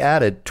definitely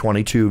added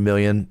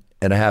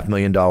 $22.5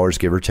 million,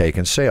 give or take,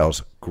 in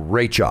sales.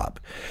 Great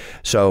job.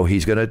 So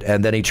he's going to,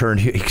 and then he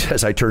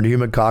says, I turned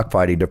human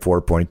cockfighting to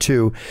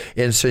 4.2,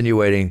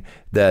 insinuating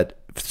that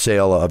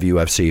sale of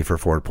UFC for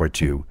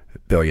 $4.2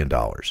 billion.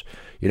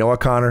 You know what,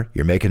 Conor?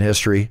 You're making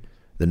history.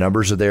 The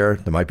numbers are there.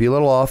 They might be a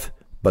little off,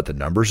 but the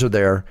numbers are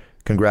there.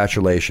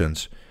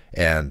 Congratulations.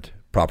 And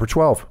Proper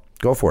 12,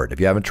 go for it. If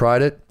you haven't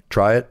tried it,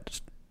 try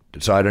it.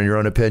 Decide on your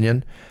own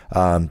opinion.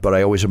 But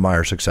I always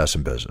admire success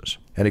in business.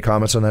 Any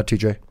comments on that,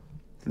 TJ?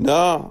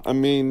 No, I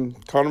mean,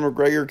 Conor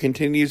McGregor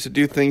continues to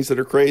do things that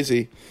are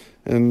crazy,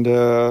 and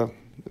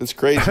it's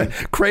crazy.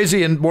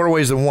 Crazy in more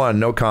ways than one,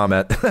 no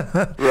comment.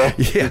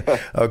 Right. Yeah,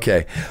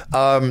 okay.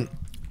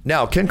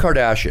 Now, Kim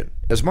Kardashian,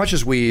 as much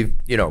as we've,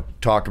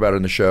 talked about her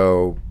in the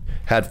show,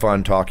 had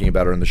fun talking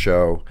about her in the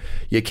show,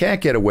 you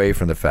can't get away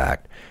from the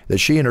fact that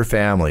she and her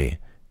family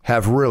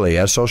have really,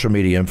 as social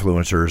media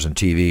influencers and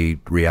TV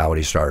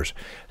reality stars,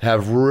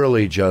 have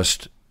really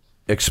just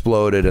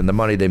exploded, and the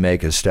money they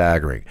make is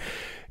staggering.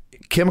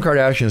 Kim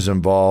Kardashian is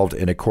involved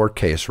in a court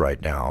case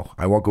right now.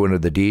 I won't go into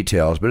the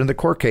details, but in the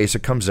court case,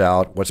 it comes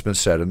out what's been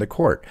said in the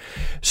court.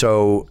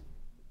 So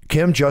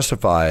Kim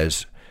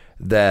justifies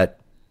that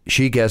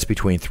she gets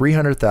between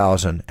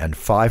 $300,000 and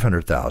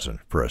 $500,000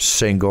 for a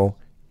single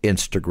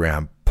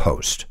Instagram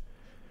post.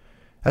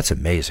 That's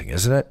amazing,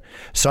 isn't it?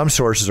 Some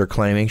sources are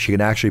claiming she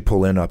can actually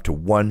pull in up to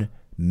 $1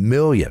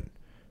 million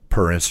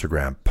per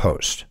Instagram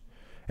post.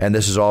 And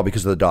this is all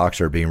because of the docs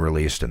that are being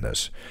released in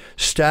this.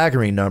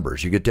 Staggering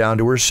numbers. You get down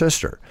to her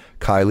sister,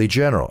 Kylie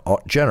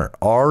Jenner,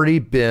 already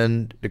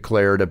been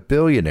declared a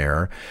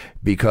billionaire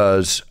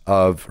because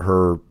of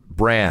her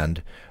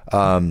brand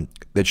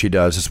that she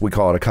does. We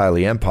call it a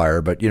Kylie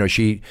Empire. But,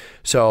 she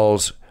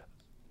sells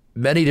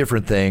many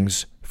different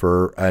things.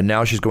 And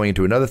now she's going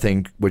into another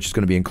thing, which is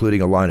going to be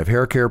including a line of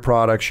hair care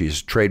products.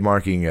 She's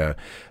trademarking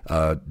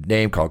a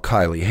name called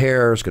Kylie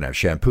Hair. It's going to have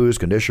shampoos,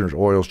 conditioners,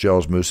 oils,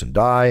 gels, mousse, and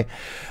dye.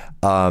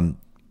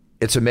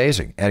 It's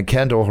amazing. And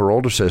Kendall, her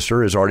older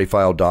sister, has already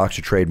filed docs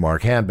to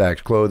trademark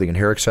handbags, clothing, and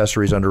hair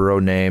accessories under her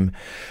own name.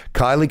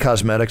 Kylie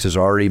Cosmetics has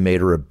already made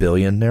her a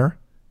billionaire.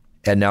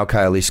 And now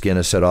Kylie Skin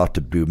is set off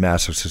to do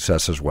massive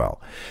success as well.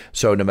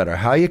 So no matter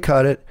how you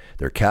cut it,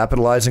 they're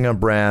capitalizing on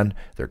brand,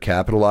 they're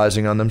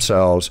capitalizing on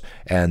themselves,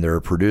 and they're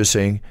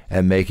producing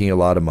and making a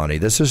lot of money.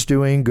 This is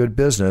doing good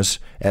business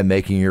and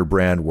making your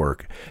brand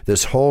work.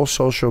 This whole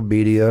social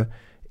media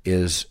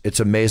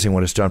it's amazing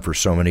what it's done for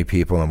so many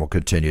people and will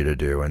continue to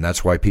do. And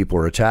that's why people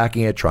are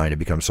attacking it, trying to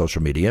become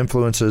social media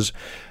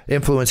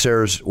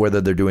influencers, whether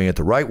they're doing it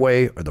the right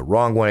way or the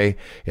wrong way.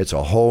 It's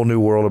a whole new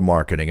world of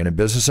marketing. And in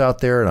business out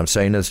there, and I'm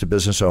saying this to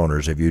business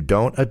owners, if you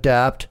don't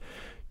adapt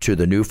to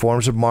the new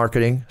forms of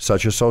marketing,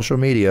 such as social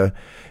media,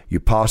 you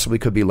possibly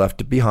could be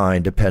left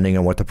behind depending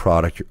on what the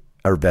product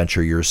or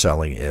venture you're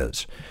selling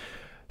is.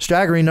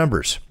 Staggering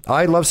numbers.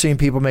 I love seeing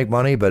people make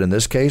money, but in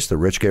this case, the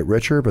rich get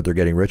richer, but they're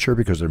getting richer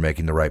because they're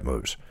making the right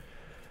moves.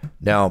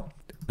 Now,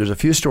 there's a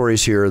few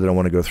stories here that I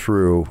want to go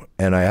through,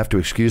 and I have to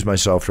excuse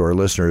myself to our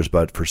listeners,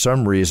 but for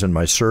some reason,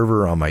 my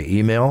server on my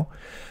email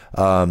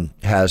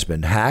has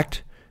been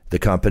hacked, the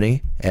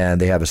company, and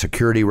they have a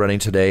security running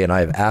today, and I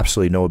have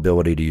absolutely no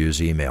ability to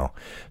use email.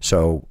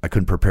 So I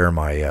couldn't prepare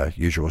my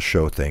usual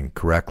show thing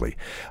correctly.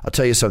 I'll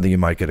tell you something you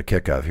might get a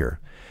kick out of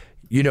here.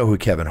 You know who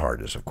Kevin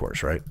Hart is, of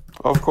course, right?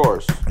 Of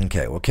course.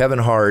 Okay, well, Kevin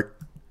Hart,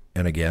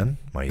 and again,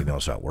 my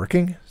email's not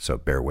working, so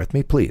bear with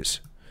me, please.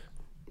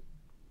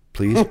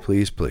 Please,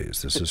 please,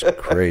 please. This is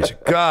crazy.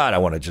 God, I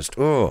want to just,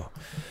 little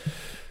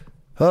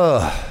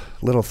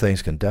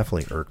things can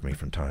definitely irk me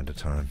from time to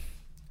time,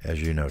 as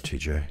you know,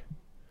 TJ.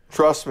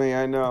 Trust me,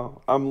 I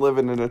know. I'm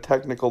living in a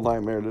technical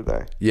nightmare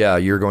today. Yeah,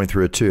 you're going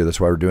through it too. That's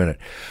why we're doing it.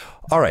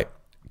 All right.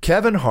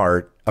 Kevin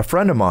Hart, a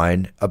friend of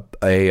mine,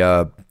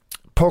 a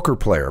poker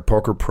player,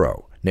 poker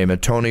pro, named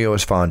Antonio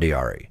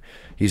Esfandiari.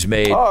 He's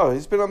been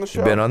on the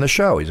show. Been on the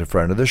show. He's a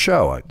friend of the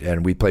show.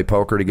 And we play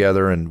poker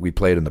together, and we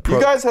played in the pro.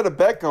 You guys had a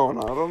bet going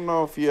on. I don't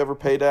know if you ever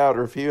paid out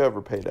or if you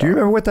ever paid out. Do you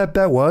remember what that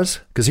bet was?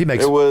 Because he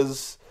makes...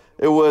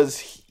 It was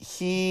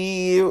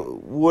he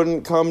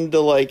wouldn't come to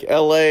like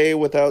LA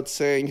without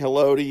saying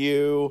hello to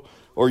you,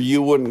 or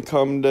you wouldn't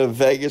come to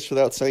Vegas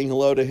without saying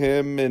hello to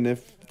him. And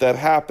if that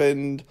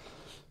happened,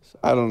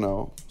 I don't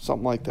know,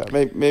 something like that.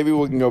 Maybe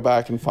we can go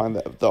back and find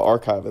the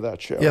archive of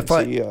that show.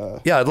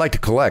 Yeah, I'd like to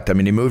collect. I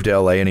mean, he moved to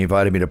LA and he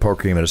invited me to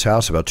poker game at his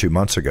house about 2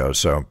 months ago.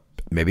 So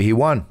maybe he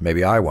won.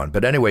 Maybe I won.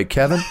 But anyway,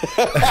 Kevin,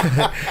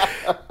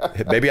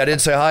 maybe I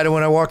didn't say hi to him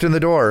when I walked in the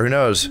door. Who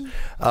knows?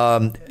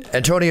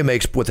 Antonio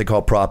makes what they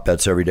call prop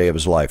bets every day of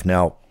his life.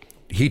 Now,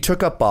 he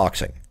took up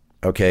boxing.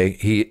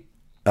 Okay.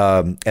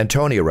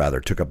 Antonio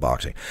took up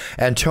boxing.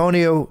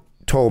 Antonio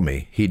told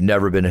me he'd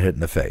never been hit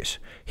in the face.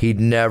 He'd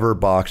never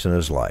boxed in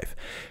his life.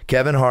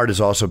 Kevin Hart is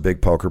also a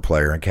big poker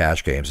player in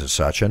cash games and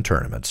such and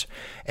tournaments.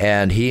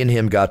 And he and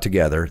him got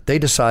together. They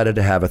decided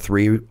to have a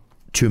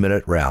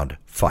 2-minute round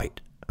fight.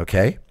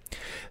 Okay.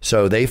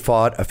 So they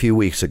fought a few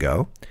weeks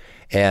ago.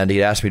 And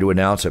he asked me to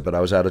announce it, but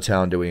I was out of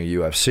town doing a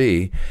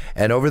UFC.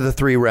 And over the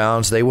 3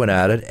 rounds, they went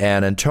at it.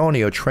 And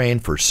Antonio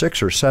trained for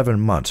 6 or 7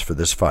 months for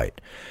this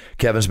fight.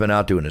 Kevin's been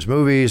out doing his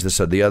movies. This,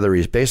 the other.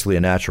 He's basically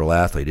a natural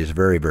athlete. He's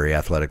very, very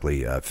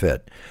athletically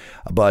fit.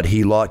 But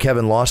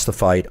Kevin lost the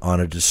fight on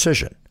a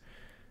decision.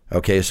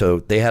 Okay, so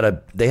they had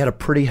a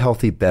pretty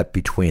healthy bet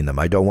between them.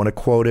 I don't want to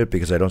quote it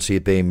because I don't see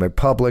it being made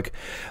public,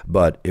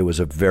 but it was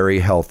a very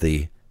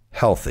healthy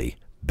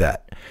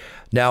bet.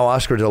 Now,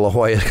 Oscar De La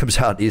Hoya comes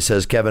out and he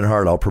says, Kevin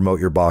Hart, I'll promote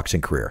your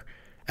boxing career.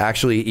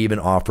 Actually, even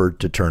offered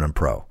to turn him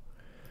pro.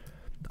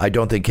 I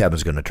don't think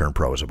Kevin's going to turn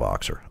pro as a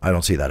boxer. I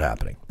don't see that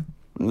happening.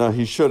 No,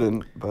 he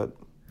shouldn't, but...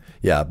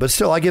 Yeah, but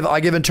still, I give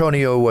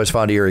Antonio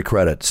Esfandiari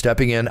credit.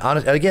 Stepping in,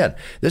 again,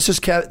 this is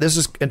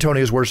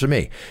Antonio's worse than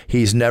me.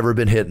 He's never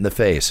been hit in the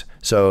face.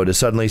 So to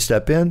suddenly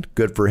step in,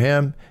 good for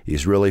him.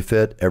 He's really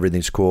fit.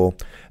 Everything's cool.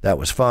 That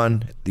was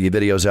fun. The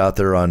video's out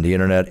there on the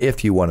internet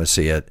if you want to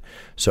see it.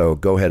 So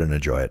go ahead and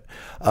enjoy it.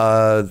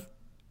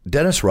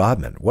 Dennis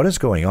Rodman, what is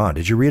going on?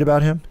 Did you read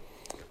about him?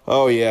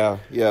 Oh, yeah.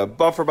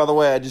 Buffer, by the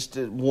way, I just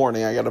did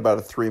warning. I got about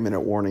a 3-minute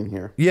warning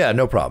here. Yeah,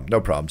 no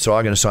problem. So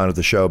I'm going to sign up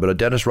the show. But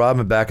Dennis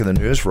Rodman back in the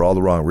news for all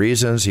the wrong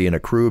reasons. He and a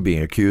crew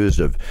being accused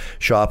of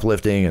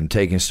shoplifting and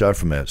taking stuff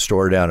from a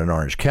store down in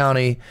Orange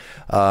County.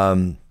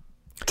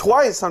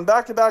 Twice on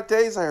back-to-back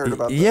days I heard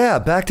about this. Yeah,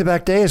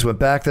 back-to-back days. Went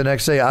back the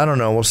next day. I don't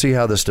know. We'll see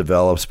how this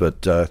develops.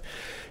 But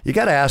you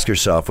got to ask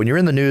yourself, when you're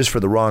in the news for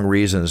the wrong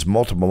reasons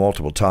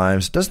multiple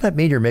times, doesn't that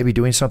mean you're maybe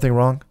doing something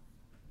wrong?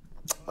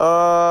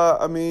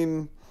 I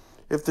mean...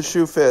 if the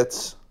shoe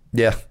fits.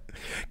 Yeah,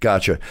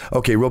 gotcha.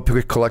 Okay, real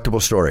quick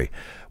collectible story.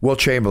 Will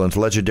Chamberlain's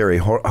legendary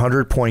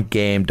 100-point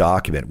game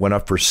document went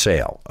up for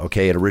sale.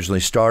 Okay, it originally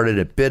started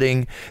at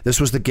bidding. This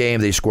was the game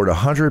they scored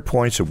 100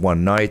 points in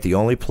one night, the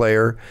only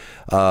player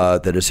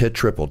that has hit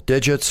triple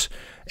digits.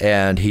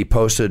 And he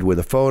posted with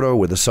a photo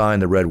with a sign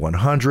that read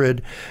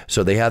 100.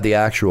 So they had the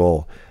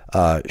actual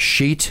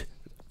sheet.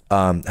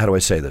 How do I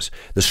say this?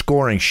 The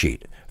scoring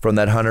sheet from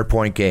that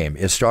 100-point game.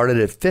 It started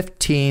at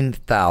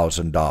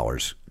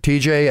 $15,000.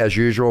 TJ, as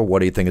usual, what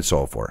do you think it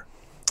sold for?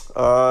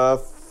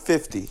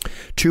 50.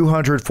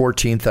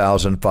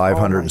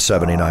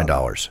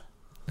 $214,579.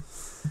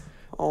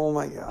 Oh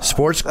my God.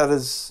 That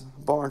is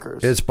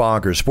bonkers. It's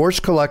bonkers. Sports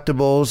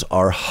collectibles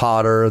are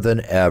hotter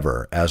than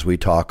ever as we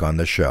talk on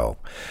the show.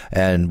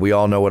 And we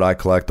all know what I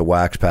collect, the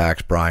wax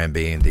packs, Brian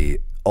being the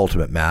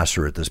ultimate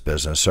master at this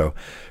business. So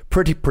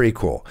pretty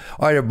cool.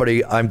 All right,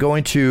 everybody, I'm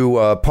going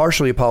to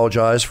partially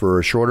apologize for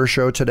a shorter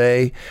show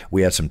today.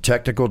 We had some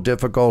technical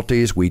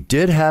difficulties. We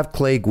did have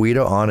Clay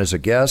Guida on as a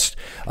guest.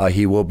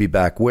 He will be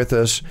back with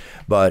us,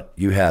 but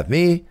you have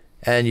me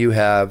and you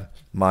have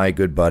my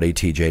good buddy,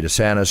 TJ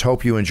DeSantis.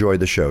 Hope you enjoyed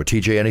the show.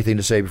 TJ, anything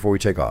to say before we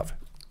take off?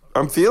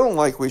 I'm feeling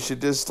like we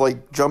should just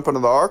jump into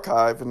the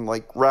archive and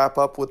wrap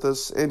up with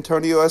this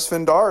Antonio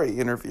Esfandiari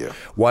interview.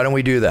 Why don't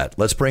we do that?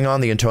 Let's bring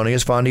on the Antonio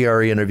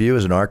Esfandiari interview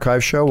as an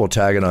archive show. We'll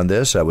tag it on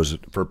this. That was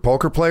for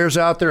poker players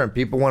out there and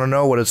people want to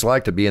know what it's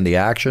like to be in the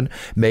action,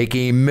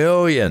 making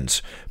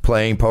millions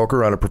playing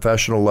poker on a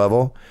professional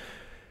level.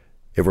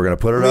 If we're going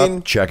to put it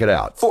up, check it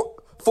out.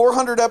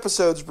 400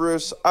 episodes,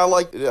 Bruce. I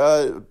like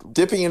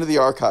dipping into the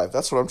archive.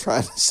 That's what I'm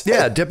trying to say.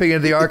 Yeah, dipping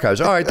into the archives.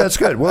 All right, that's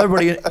good. Well,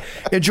 everybody,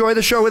 enjoy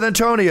the show with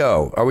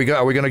Antonio. Are we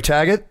going to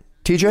tag it,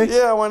 TJ?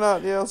 Yeah, why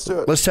not? Yeah, let's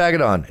do it. Let's tag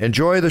it on.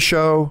 Enjoy the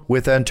show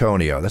with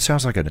Antonio. That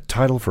sounds like a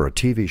title for a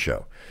TV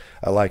show.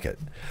 I like it.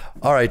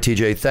 All right,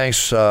 TJ,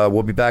 thanks.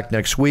 We'll be back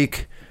next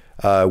week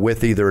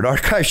with either an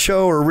archive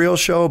show or a real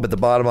show, but the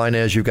bottom line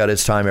is you've got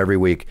It's Time every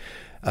week,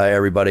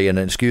 everybody, and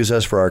excuse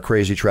us for our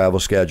crazy travel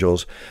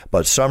schedules.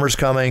 But summer's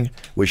coming.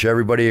 Wish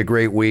everybody a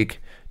great week.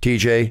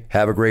 TJ,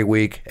 have a great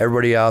week.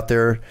 Everybody out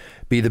there,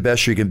 be the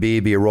best you can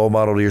be a role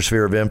model to your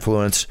sphere of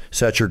influence,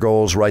 set your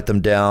goals, write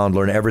them down,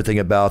 learn everything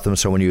about them,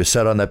 so when you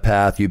set on that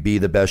path, you be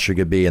the best you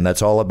can be, and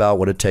that's all about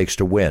what it takes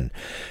to win.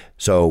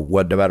 So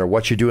no matter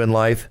what you do in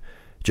life,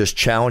 just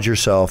challenge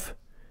yourself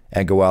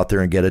and go out there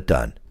and get it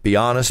done. Be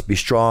honest, be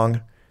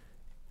strong,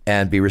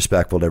 and be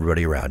respectful to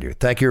everybody around you.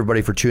 Thank you,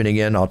 everybody, for tuning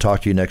in. I'll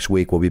talk to you next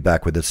week. We'll be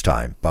back with It's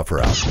Time. Buffer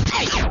out.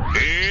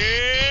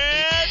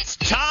 It's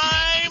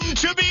time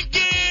to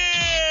begin!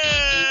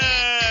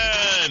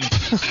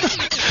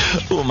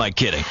 Who am I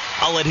kidding?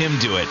 I'll let him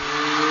do it.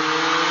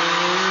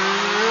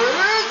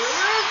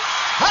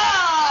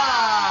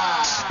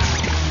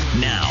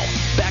 Now,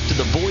 back to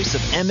the voice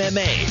of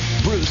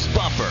MMA, Bruce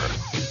Buffer.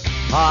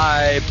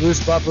 Hi,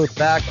 Bruce Buffer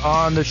back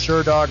on the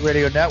SureDog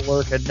Radio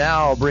Network, and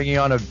now bringing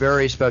on a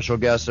very special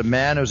guest, a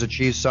man who's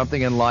achieved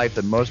something in life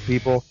that most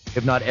people,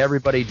 if not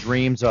everybody,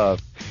 dreams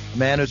of. A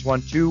man who's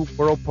won 2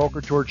 World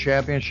Poker Tour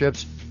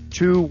championships,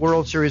 2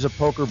 World Series of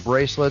Poker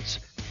bracelets,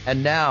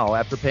 and now,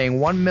 after paying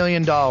 $1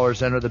 million,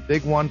 enter the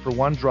big one for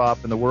one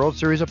drop in the World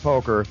Series of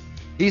Poker.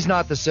 He's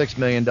not the $6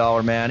 million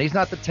man. He's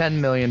not the $10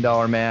 million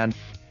man.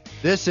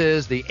 This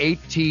is the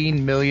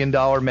 $18 million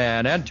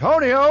man,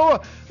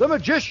 Antonio, the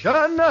Magician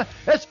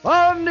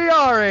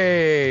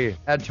Esfandiari.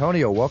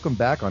 Antonio, welcome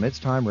back on It's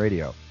Time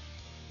Radio.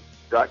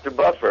 Dr.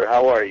 Buffer,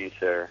 how are you,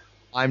 sir?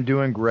 I'm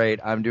doing great.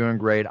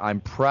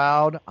 I'm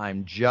proud.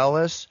 I'm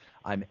jealous.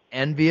 I'm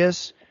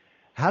envious.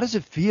 How does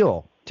it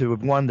feel to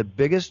have won the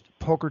biggest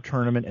poker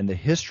tournament in the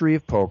history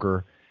of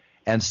poker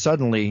and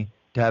suddenly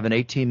to have an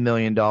 $18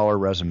 million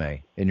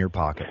resume in your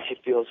pocket? It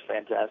feels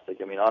fantastic.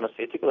 I mean,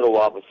 honestly, it took a little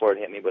while before it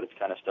hit me, but it's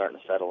kind of starting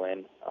to settle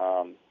in.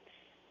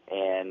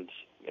 And,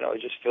 you know,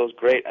 it just feels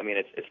great. I mean,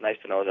 it's nice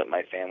to know that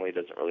my family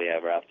doesn't really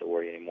ever have to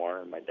worry anymore,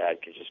 and my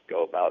dad can just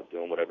go about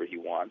doing whatever he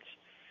wants.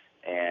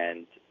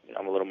 And, you know,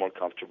 I'm a little more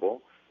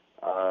comfortable.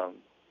 I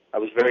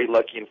was very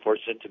lucky and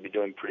fortunate to be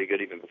doing pretty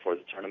good even before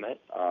the tournament.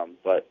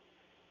 But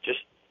just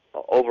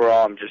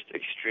overall, I'm just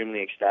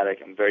extremely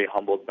ecstatic. I'm very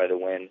humbled by the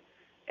win,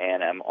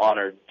 and I'm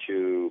honored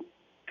to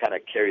kind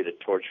of carry the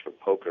torch for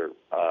poker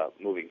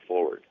moving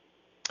forward.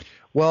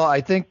 Well,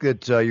 I think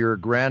that you're a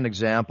grand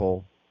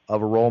example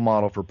of a role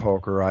model for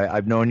poker.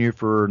 I've known you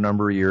for a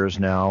number of years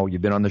now.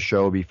 You've been on the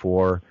show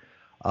before.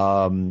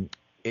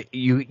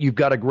 You've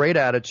got a great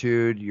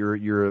attitude.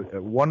 You're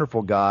a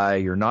wonderful guy.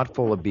 You're not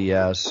full of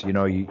BS. You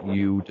know,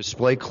 you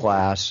display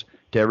class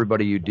to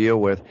everybody you deal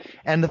with.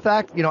 And the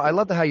fact, you know, I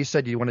love how you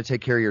said you want to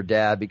take care of your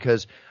dad,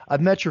 because I've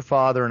met your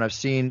father and I've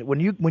seen when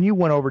you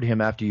went over to him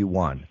after you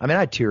won. I mean, I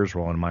had tears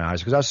rolling in my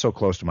eyes because I was so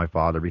close to my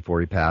father before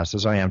he passed,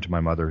 as I am to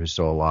my mother who's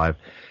still alive.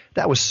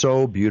 That was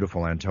so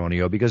beautiful,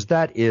 Antonio, because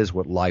that is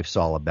what life's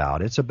all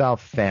about. It's about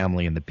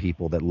family and the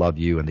people that love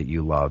you and that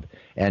you love.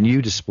 And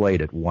you displayed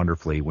it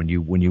wonderfully when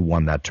you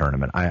won that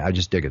tournament. I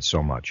just dig it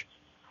so much.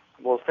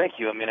 Well, thank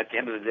you. I mean, at the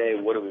end of the day,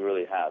 what do we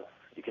really have?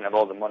 You can have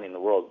all the money in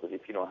the world, but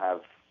if you don't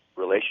have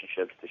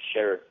relationships to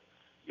share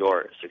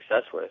your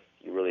success with,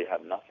 you really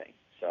have nothing.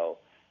 So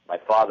my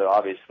father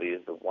obviously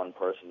is the one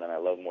person that I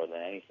love more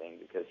than anything,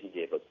 because he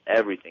gave up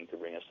everything to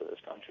bring us to this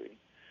country.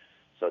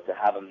 So to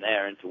have him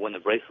there and to win the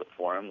bracelet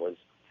for him was,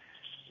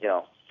 you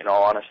know, in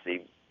all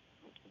honesty,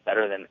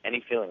 better than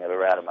any feeling I've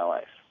ever had in my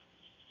life.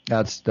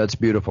 That's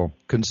beautiful.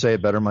 Couldn't say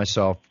it better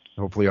myself.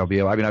 Hopefully I'll be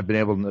able, I mean, I've been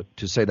able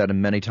to say that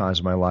in many times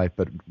in my life,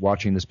 but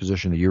watching this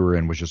position that you were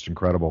in was just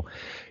incredible.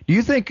 Do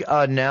you think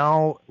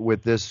now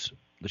with this,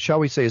 shall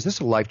we say, is this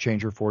a life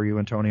changer for you,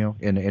 Antonio,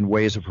 in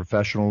ways of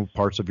professional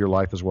parts of your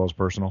life as well as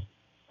personal?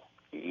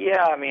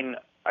 Yeah, I mean,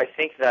 I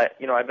think that,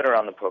 you know, I've been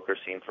around the poker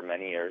scene for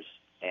many years,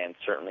 and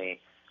certainly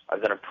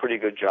I've done a pretty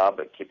good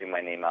job at keeping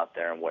my name out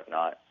there and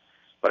whatnot.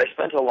 But I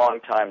spent a long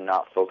time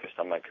not focused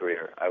on my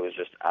career. I was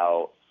just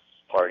out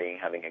partying,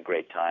 having a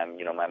great time.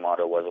 You know, my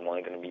motto was, I'm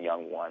only going to be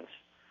young once.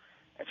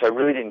 And so I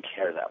really didn't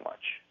care that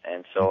much.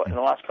 And so in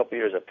the last couple of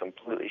years, I've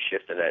completely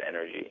shifted that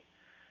energy.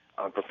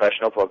 I'm a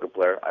professional poker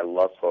player. I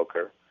love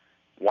poker.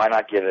 Why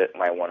not give it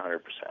my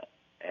 100%?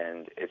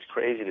 And it's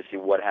crazy to see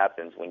what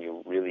happens when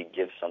you really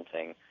give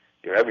something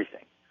your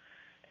everything.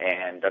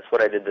 And that's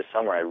what I did this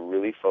summer. I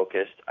really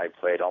focused. I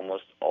played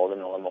almost all the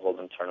No Limit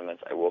Hold'em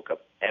tournaments. I woke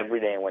up every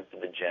day and went to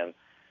the gym.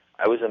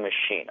 I was a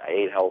machine. I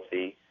ate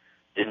healthy,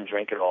 didn't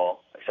drink at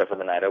all, except for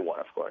the night I won,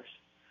 of course.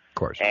 Of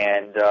course.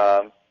 And,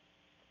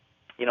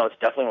 you know, it's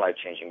definitely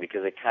life-changing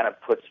because it kind of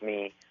puts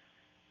me,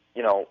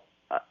 you know,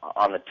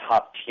 on the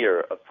top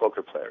tier of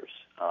poker players.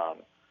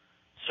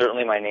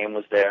 Certainly my name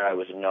was there. I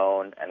was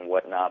known and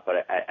whatnot,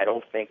 but I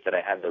don't think that I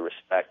had the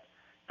respect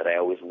that I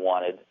always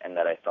wanted and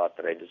that I thought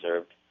that I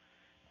deserved.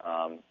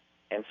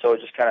 And so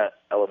it just kind of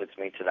elevates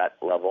me to that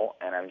level,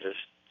 and I'm just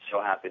so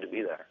happy to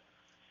be there.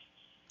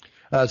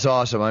 That's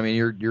awesome. I mean,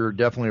 you're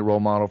definitely a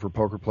role model for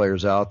poker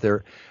players out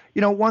there.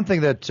 You know, one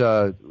thing that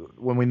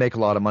when we make a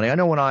lot of money, I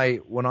know when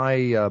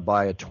I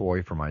buy a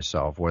toy for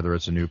myself, whether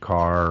it's a new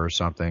car or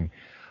something,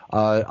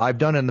 I've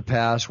done in the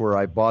past where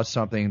I bought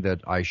something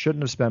that I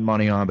shouldn't have spent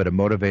money on, but it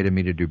motivated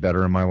me to do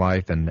better in my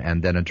life, and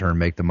then in turn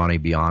make the money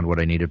beyond what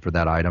I needed for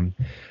that item.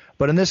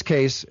 But in this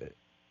case,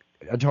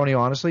 Antonio,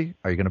 honestly,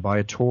 are you going to buy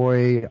a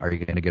toy? Are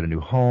you going to get a new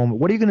home?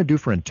 What are you going to do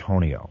for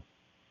Antonio?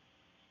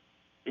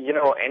 You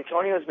know,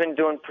 Antonio's been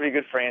doing pretty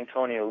good for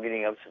Antonio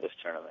leading up to this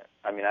tournament.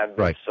 I mean, I've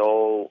been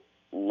so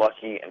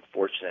lucky and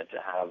fortunate to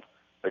have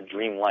a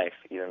dream life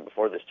even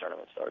before this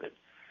tournament started.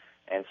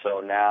 And so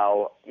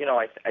now, you know,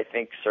 I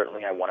think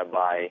certainly I want to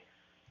buy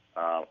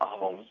a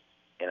home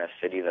in a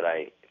city that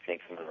I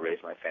think I'm going to raise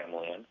my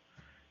family in.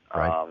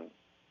 Right.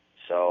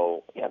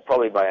 So, yeah,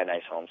 probably buy a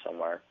nice home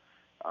somewhere,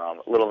 a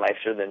little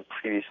nicer than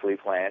previously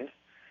planned.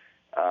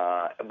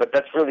 But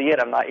that's really it.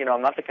 I'm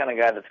not the kind of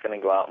guy that's going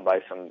to go out and buy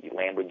some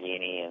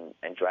Lamborghini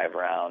and drive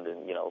around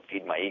and, you know,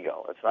 feed my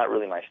ego. It's not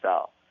really my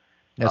style.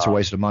 That's a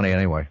waste of money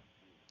anyway.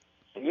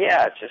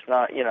 Yeah, it's just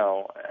not, you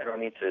know, I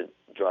don't need to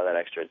draw that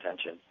extra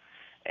attention.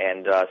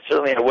 And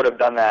certainly I would have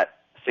done that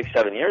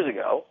 6-7 years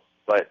ago,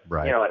 but,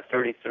 you know, at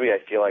 33 I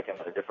feel like I'm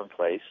at a different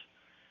place.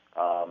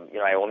 You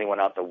know, I only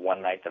went out the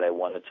one night that I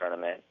won the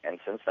tournament, and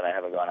since then I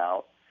haven't gone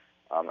out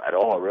at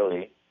all,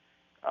 really.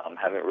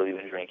 Haven't really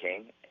been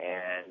drinking,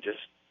 and just,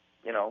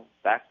 you know,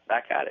 back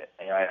at it.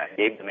 You know, I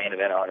gave the main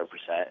event 100%.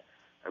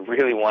 I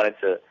really wanted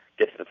to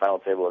get to the final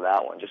table of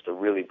that one, just to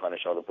really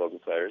punish all the poker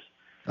players.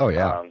 Oh,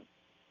 yeah.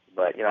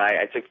 But, you know,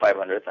 I took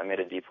 500th. I made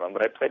a deep run,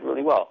 but I played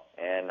really well,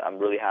 and I'm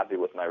really happy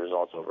with my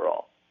results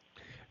overall.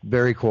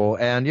 Very cool.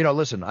 And, you know,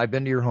 listen, I've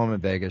been to your home in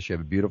Vegas. You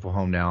have a beautiful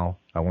home now.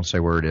 I won't say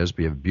where it is,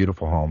 but you have a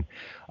beautiful home.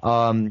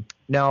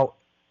 Now,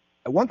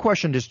 one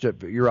question, just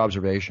your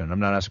observation. I'm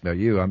not asking about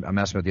you. I'm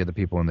asking about the other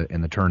people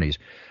in the tourneys.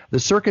 The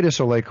Cirque du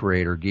Soleil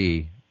creator,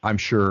 Guy, I'm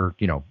sure,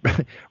 you know,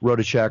 wrote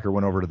a check or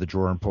went over to the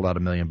drawer and pulled out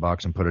 $1 million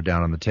and put it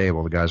down on the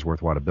table. The guy's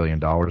worth, what, $1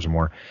 billion or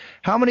more.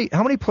 How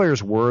many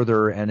players were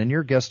there? And in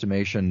your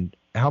guesstimation,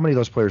 how many of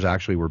those players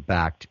actually were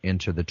backed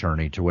into the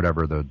tourney to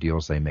whatever the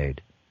deals they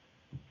made?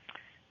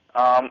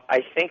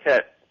 I think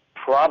that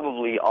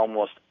probably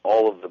almost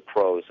all of the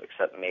pros,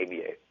 except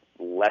maybe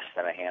less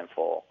than a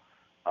handful,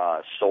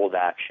 sold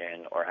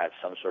action or had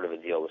some sort of a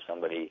deal with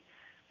somebody,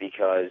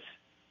 because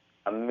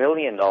 $1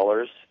 million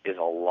is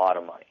a lot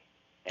of money.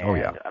 And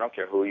I don't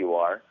care who you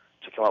are,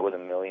 to come up with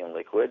 $1 million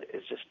liquid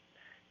is just,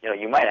 you know,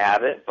 you might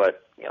have it,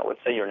 but, you know, let's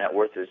say your net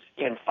worth is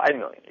even $5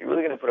 million. You're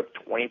really going to put up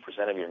 20%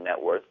 of your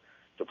net worth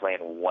to play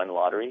in one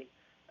lottery?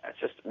 That's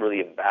just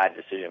really a bad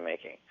decision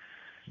making.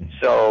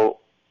 So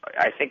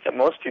I think that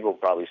most people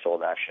probably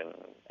sold action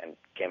and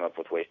came up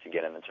with ways to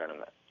get in the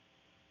tournament.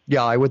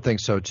 Yeah, I would think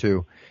so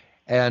too.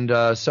 And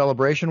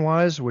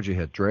celebration-wise, what'd you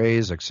hit?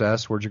 Dre's,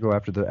 Excess? Where'd you go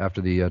after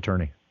the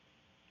tourney?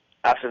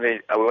 After we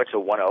went to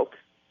One Oak,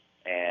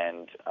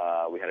 and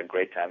we had a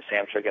great time.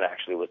 Sam Trickett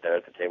actually was there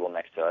at the table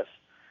next to us,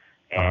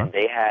 and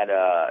they had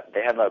a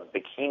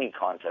bikini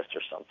contest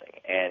or something,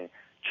 and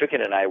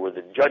Trickett and I were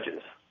the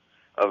judges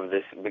of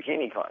this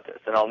bikini contest,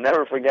 and I'll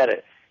never forget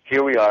it.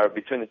 Here we are,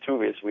 between the two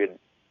of us, we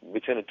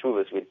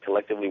had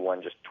collectively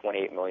won just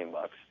 $28 million.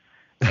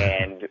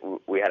 And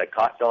we had a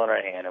cocktail in our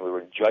hand, and we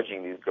were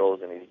judging these girls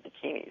in these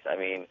bikinis. I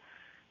mean,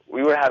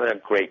 we were having a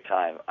great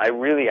time. I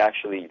really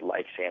actually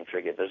like Sam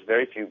Trickett. There's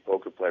very few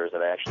poker players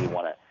that I actually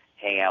want to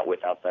hang out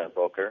with outside of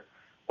poker,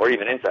 or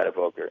even inside of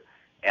poker.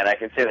 And I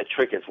can say that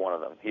Trickett's one of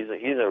them. He's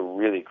a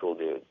really cool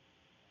dude.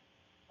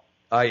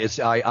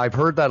 I've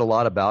heard that a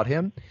lot about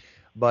him,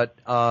 but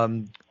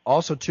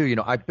also too, you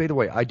know, by the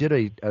way, I did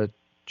a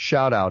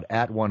shout out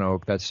at One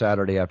Oak that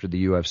Saturday after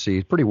the UFC.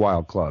 It's a pretty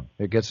wild club.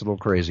 It gets a little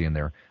crazy in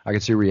there. I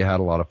could see where you had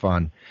a lot of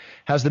fun.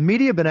 Has the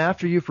media been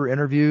after you for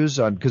interviews?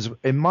 Because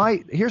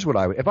here's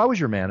what if I was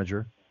your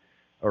manager,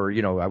 or,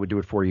 you know, I would do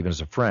it for you even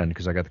as a friend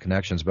because I got the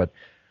connections. But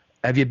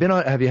have you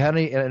had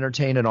any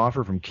entertained an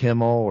offer from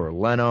Kimmel or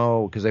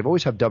Leno? Because they've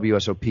always have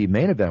WSOP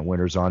main event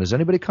winners on. Has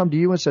anybody come to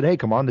you and said, "Hey,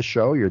 come on the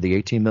show. You're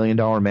the $18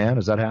 million man"?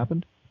 Has that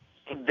happened?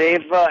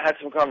 They've had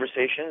some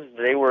conversations.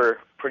 They were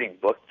pretty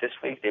booked this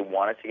week. They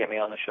wanted to get me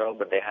on the show,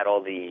 but they had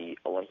all the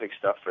Olympic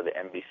stuff for the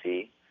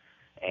NBC.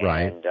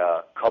 And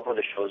a couple of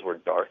the shows were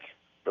dark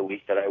the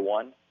week that I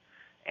won.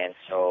 And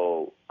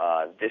so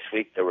this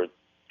week they were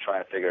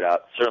trying to figure it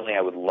out. Certainly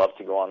I would love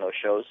to go on those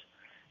shows.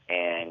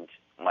 And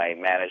my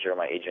manager,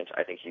 my agent,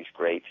 I think he's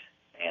great.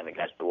 And the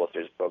guys at the World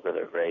Series of Poker,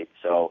 they're great.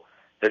 So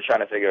they're trying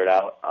to figure it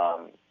out.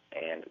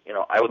 And, you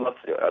know, I would love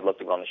to do it. I'd love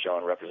to go on the show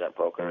and represent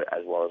poker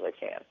as well as I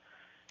can.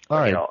 All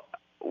right. You know,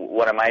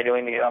 what am I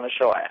doing to get on the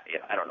show?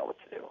 I don't know what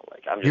to do.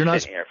 Like, I'm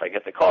just sitting here. If I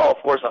get the call, of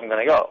course I'm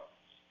going to go.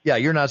 Yeah,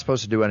 you're not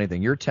supposed to do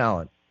anything. You're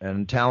talent,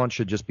 and talent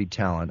should just be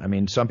talent. I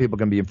mean, some people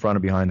can be in front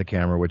and behind the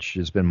camera, which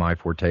has been my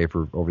forte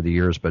for over the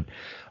years. But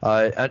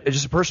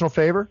just a personal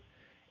favor,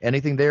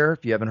 anything there,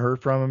 if you haven't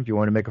heard from him, if you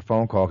want to make a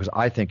phone call, because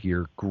I think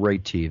you're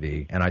great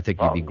TV, and I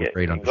think you'd be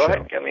great on the show. Go ahead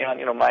and get me on.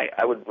 You know,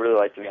 I would really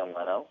like to be on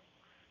Leno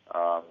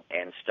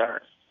and Stern.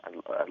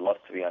 I'd love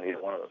to be on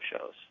either one of those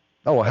shows.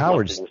 Oh,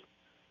 Howard's.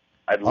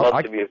 I'd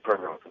love to be a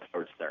program with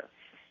Howard Stern.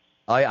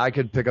 I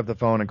could pick up the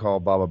phone and call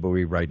Baba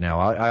Booey right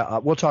now.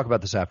 We'll talk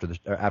about this after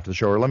the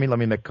show. Or let me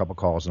make a couple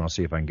calls and I'll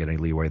see if I can get any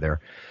leeway there.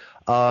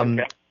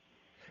 Okay.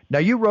 Now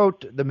you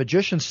wrote The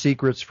Magician's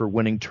Secrets for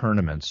Winning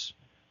Tournaments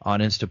on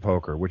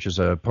Instapoker, which is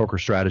a poker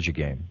strategy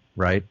game,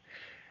 right?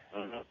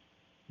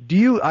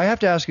 Mm-hmm. I have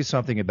to ask you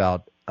something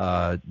about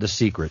the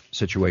secret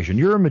situation.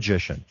 You're a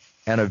magician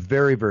and a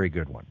very, very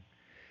good one.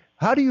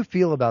 How do you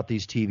feel about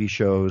these TV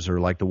shows, or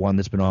like the one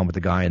that's been on with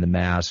the guy in the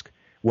mask,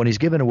 when he's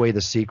giving away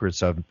the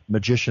secrets of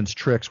magician's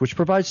tricks, which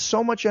provides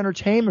so much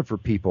entertainment for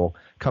people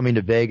coming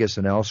to Vegas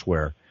and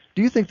elsewhere?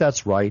 Do you think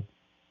that's right,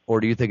 or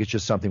do you think it's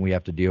just something we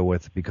have to deal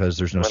with because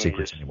there's no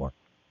secrets anymore?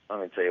 Let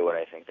me tell you what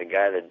I think. The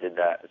guy that did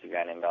that is a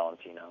guy named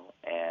Valentino,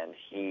 and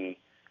he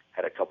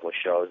had a couple of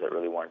shows that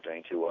really weren't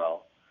doing too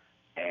well,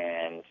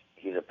 and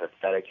he's a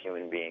pathetic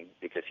human being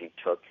because he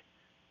took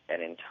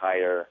an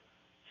entire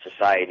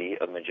society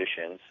of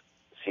magicians'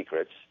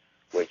 secrets,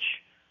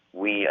 which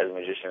we as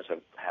magicians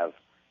have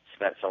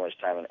spent so much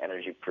time and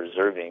energy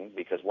preserving,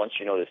 because once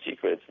you know the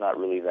secret, it's not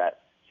really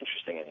that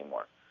interesting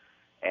anymore.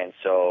 And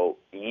so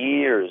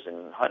years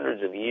and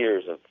hundreds of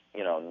years of,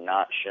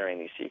 not sharing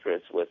these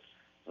secrets with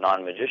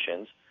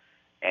non-magicians,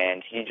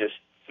 and he just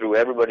threw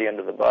everybody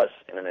under the bus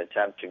in an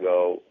attempt to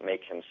go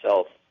make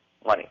himself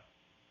money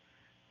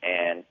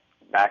and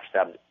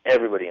backstabbed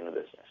everybody in the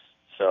business.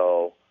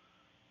 So,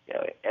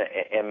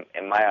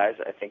 in my eyes,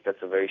 I think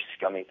that's a very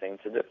scummy thing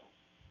to do.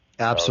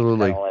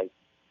 Absolutely. So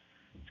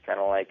it's kind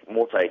of like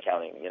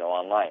multi-accounting,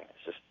 online.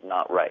 It's just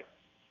not right.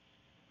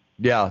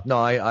 Yeah, no,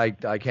 I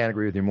can't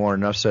agree with you more.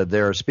 Enough said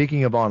there.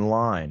 Speaking of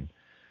online,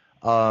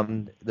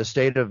 the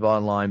state of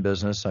online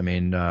business. I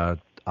mean,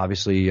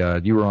 obviously,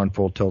 you were on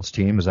Full Tilt's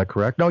team. Is that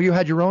correct? No, you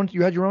had your own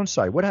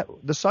site.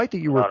 The site that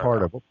you were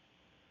part of?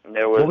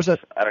 What was that?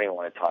 I don't even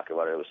want to talk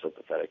about it. It was so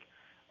pathetic.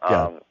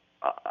 Yeah.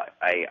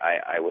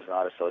 I was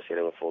not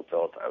associated with Full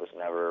Tilt. I was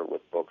never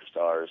with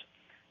PokerStars.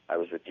 I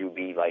was with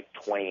UB like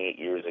 28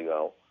 years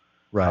ago,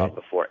 right?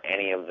 Before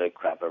any of the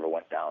crap ever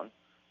went down.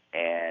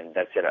 And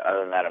that's it.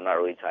 Other than that, I'm not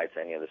really tied to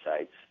any of the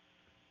sites,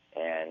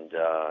 and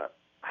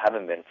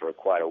haven't been for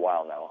quite a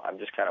while now. I'm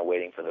just kind of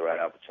waiting for the right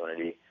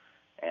opportunity,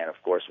 and of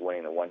course,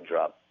 winning the one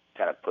drop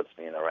kind of puts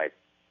me in the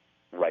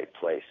right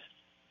place.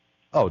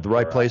 Oh, the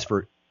right place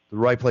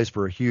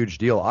for a huge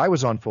deal. I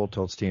was on Full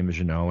Tilt's team, as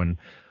you know, and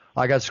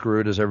I got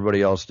screwed as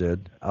everybody else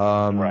did.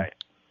 Right.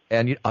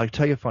 And I'll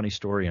tell you a funny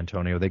story,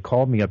 Antonio. They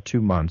called me up 2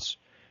 months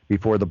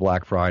before the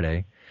Black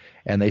Friday,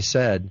 and they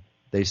said,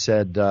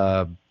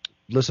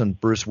 listen,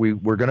 Bruce,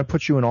 we're going to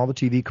put you in all the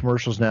TV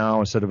commercials now.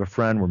 Instead of a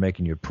friend, we're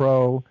making you a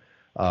pro.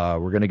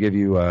 We're going to give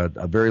you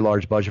a very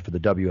large budget for the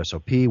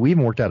WSOP. We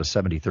even worked out a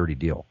 70-30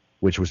 deal,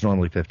 which was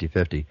normally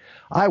 50-50.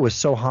 I was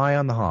so high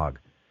on the hog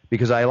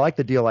because I liked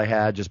the deal I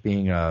had just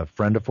being a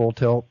friend of Full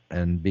Tilt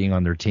and being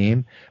on their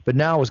team. But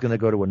now I was going to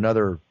go to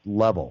another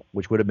level,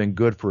 which would have been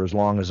good for as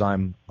long as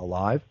I'm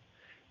alive,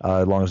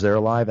 as long as they're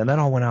alive. And that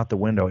all went out the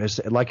window. It's,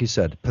 like you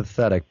said,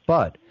 pathetic.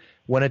 But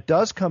when it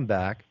does come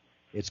back,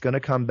 it's going to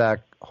come back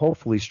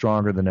hopefully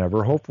stronger than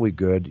ever, hopefully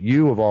good.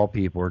 You, of all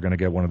people, are going to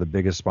get one of the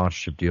biggest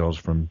sponsorship deals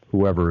from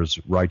whoever is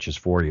righteous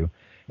for you.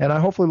 And I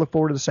hopefully look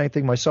forward to the same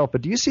thing myself.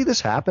 But do you see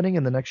this happening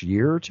in the next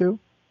year or two?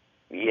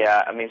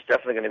 Yeah, I mean, it's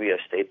definitely going to be a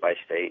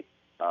state-by-state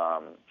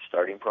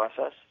starting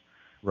process.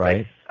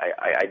 Right.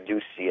 I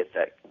do see it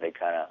that they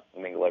kind of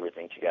mingle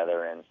everything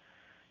together. And,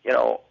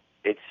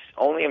 it's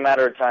only a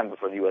matter of time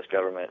before the U.S.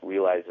 government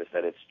realizes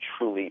that it's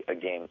truly a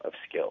game of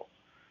skill.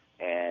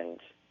 And,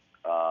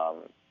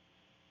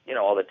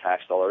 all the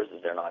tax dollars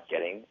that they're not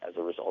getting as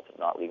a result of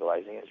not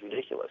legalizing is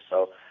ridiculous.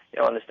 So,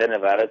 in the state of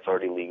Nevada, it's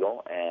already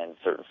legal, and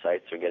certain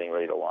sites are getting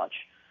ready to launch.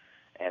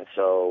 And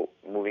so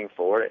moving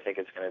forward, I think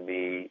it's going to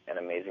be an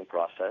amazing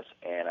process,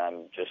 and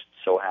I'm just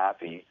so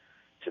happy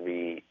to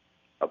be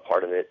a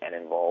part of it and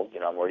involved.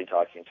 I'm already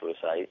talking to a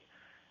site,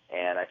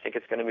 and I think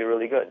it's going to be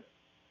really good.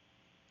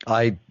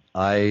 I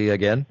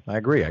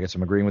agree. I guess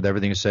I'm agreeing with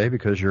everything you say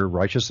because you're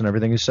righteous in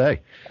everything you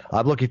say.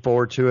 I'm looking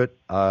forward to it.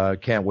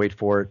 Can't wait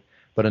for it.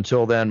 But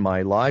until then,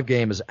 my live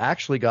game has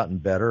actually gotten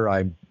better.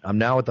 I'm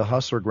now at the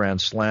Hustler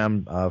Grand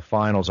Slam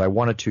finals. I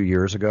won it 2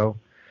 years ago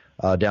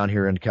down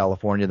here in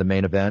California, the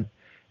main event.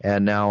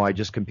 And now I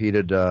just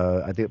competed,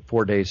 I think,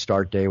 4-day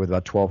start day with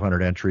about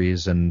 1,200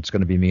 entries, and it's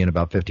going to be me and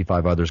about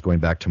 55 others going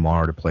back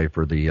tomorrow to play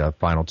for the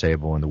final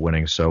table and the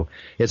winnings. So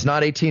it's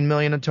not $18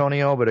 million,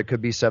 Antonio, but it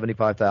could be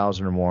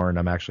 $75,000 or more, and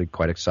I'm actually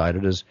quite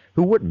excited, as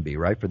who wouldn't be,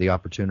 right, for the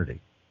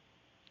opportunity?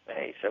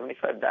 Hey,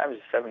 75 dimes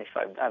is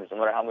 75 dimes. No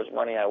matter how much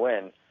money I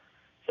win,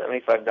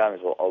 75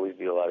 dimes will always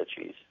be a lot of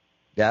cheese.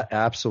 Yeah,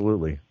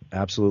 absolutely.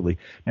 Absolutely.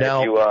 And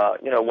now, if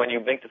you, when you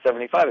bink to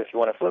 75, if you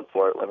want to flip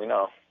for it, let me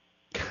know.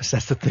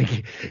 That's the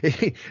thing.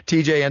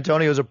 TJ,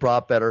 Antonio's a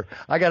prop bettor.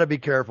 I got to be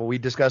careful. We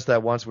discussed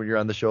that once when you were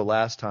on the show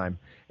last time.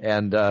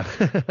 And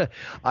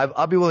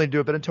I'll be willing to do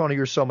it. But, Antonio,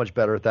 you're so much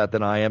better at that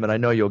than I am. And I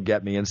know you'll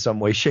get me in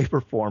some way, shape,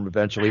 or form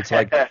eventually. It's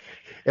like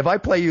if I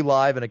play you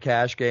live in a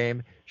cash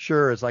game,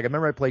 sure. It's like I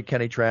remember I played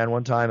Kenny Tran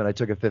one time, and I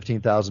took a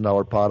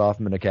 $15,000 pot off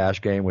him in a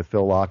cash game with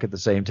Phil Locke at the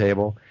same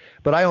table.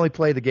 But I only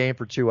played the game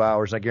for 2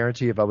 hours. I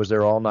guarantee if I was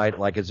there all night,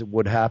 like as it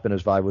would happen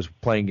if I was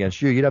playing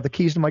against you, you'd have the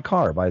keys to my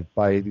car by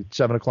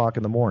 7 o'clock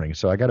in the morning.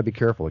 So I got to be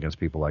careful against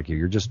people like you.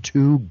 You're just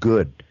too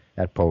good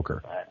at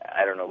poker.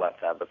 I don't know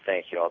about that, but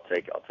thank you. I'll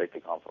take the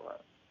compliment.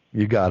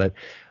 You got it.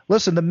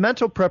 Listen, the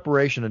mental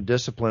preparation and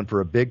discipline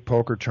for a big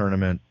poker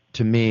tournament,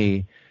 to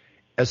me,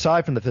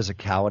 aside from the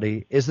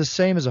physicality, is the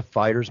same as a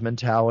fighter's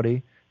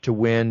mentality. To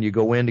win, you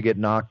go in to get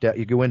knocked out.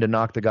 You go in to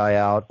knock the guy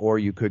out, or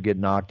you could get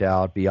knocked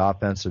out, be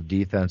offensive,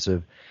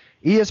 defensive.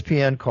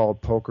 ESPN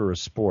called poker a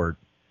sport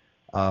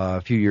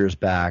a few years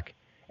back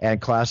and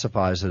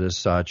classifies it as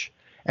such.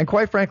 And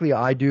quite frankly,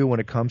 I do when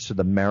it comes to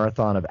the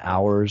marathon of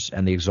hours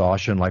and the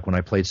exhaustion, like when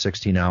I played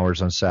 16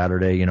 hours on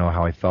Saturday, you know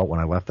how I felt when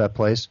I left that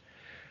place.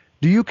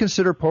 Do you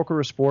consider poker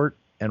a sport,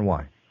 and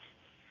why?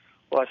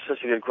 Well, that's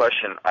such a good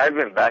question. I've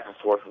been back and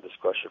forth with this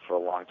question for a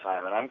long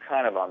time, and I'm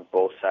kind of on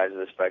both sides of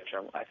the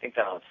spectrum. I think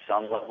that on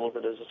some levels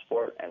it is a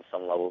sport, and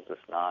some levels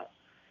it's not.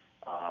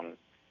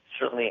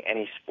 Certainly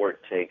any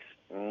sport takes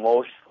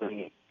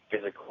mostly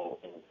physical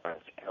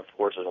endurance, and of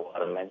course there's a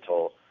lot of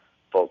mental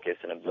focus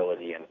and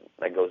ability and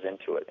that goes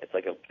into it. It's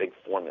like a big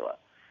formula.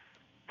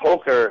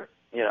 Poker,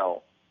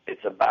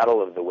 it's a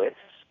battle of the wits,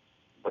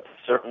 but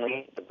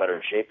certainly the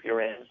better shape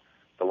you're in,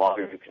 the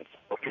longer you can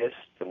focus,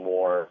 the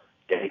more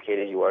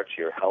dedicated you are to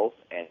your health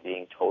and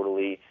being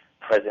totally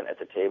present at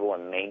the table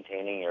and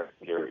maintaining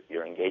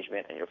your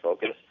engagement and your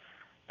focus.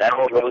 That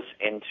all goes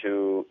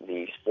into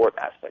the sport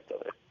aspect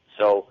of it.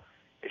 So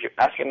if you're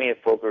asking me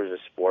if poker is a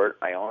sport,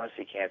 I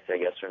honestly can't say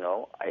yes or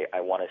no. I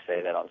want to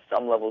say that on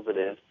some levels it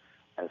is,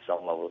 and some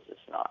levels it's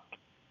not.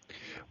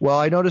 Well,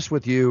 I noticed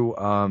with you,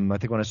 I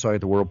think when I saw you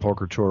at the World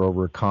Poker Tour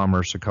over at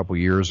Commerce a couple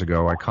years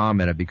ago, I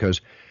commented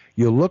because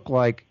you look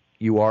like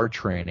you are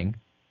training,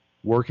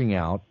 working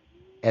out,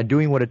 and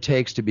doing what it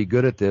takes to be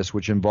good at this,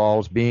 which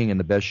involves being in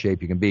the best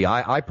shape you can be.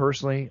 I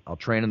personally, I'll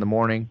train in the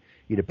morning,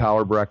 eat a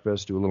power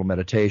breakfast, do a little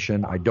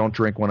meditation. I don't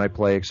drink when I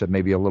play except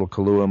maybe a little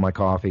Kahlua in my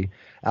coffee.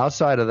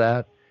 Outside of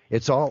that,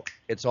 it's all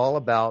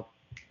about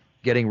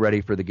getting ready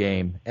for the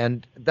game.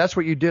 And that's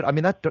what you did. I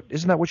mean,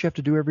 isn't that what you have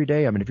to do every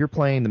day? I mean, if you're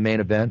playing the main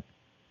event,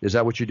 is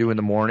that what you do in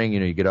the morning?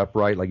 You get up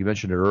right, like you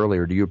mentioned it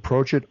earlier. Do you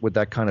approach it with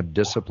that kind of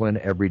discipline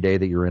every day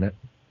that you're in it?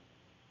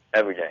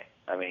 Every day.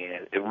 I mean,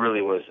 it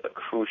really was a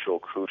crucial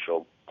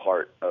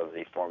part of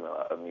the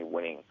formula of me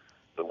winning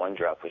the one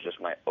drop was just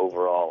my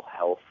overall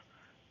health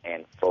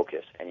and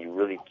focus. And you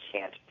really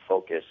can't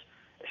focus,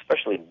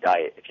 especially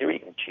diet. If you're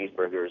eating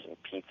cheeseburgers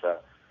and pizza,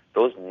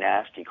 those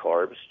nasty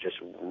carbs just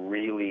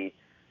really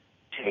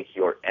take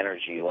your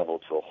energy level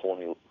to a whole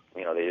new,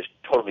 they just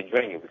totally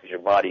drain you because your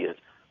body is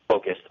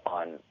focused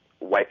on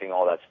wiping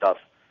all that stuff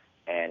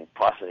and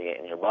processing it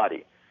in your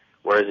body.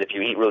 Whereas if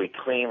you eat really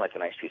clean, like a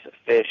nice piece of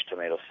fish,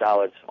 tomato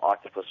salad, some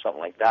octopus, something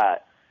like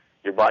that,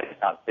 your body's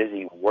not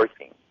busy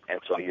working, and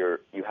so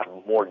you have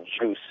more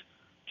juice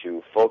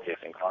to focus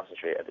and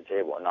concentrate at the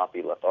table and not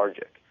be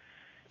lethargic.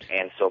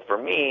 And so for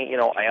me,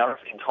 I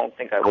honestly don't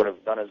think I would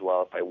have done as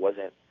well if I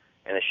wasn't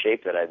in the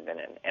shape that I've been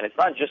in. And it's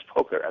not just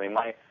poker. I mean,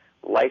 my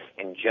life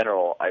in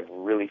general, I've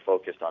really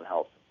focused on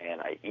health,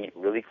 and I eat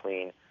really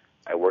clean.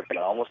 I work out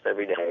almost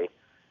every day,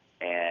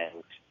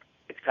 and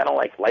it's kind of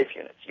like life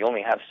units. You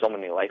only have so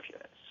many life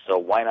units. So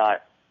why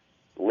not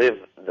live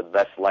the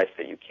best life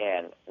that you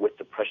can with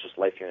the precious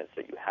life units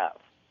that you have?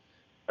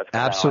 That's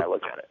kind of how I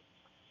look at it.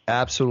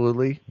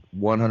 Absolutely,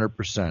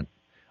 100%.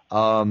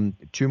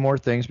 Two more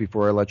things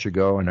before I let you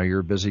go. I know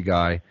you're a busy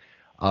guy.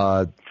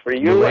 For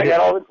you, I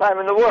got all the time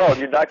in the world.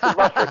 You're Dr.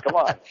 Buffer. Come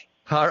on.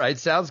 All right,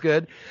 sounds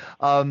good.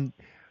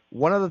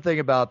 One other thing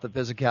about the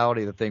physicality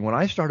of the thing, when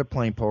I started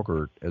playing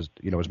poker, as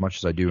much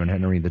as I do and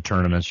entering the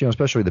tournaments,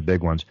 especially the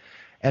big ones,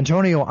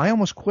 Antonio, I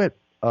almost quit,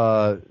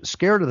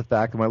 scared of the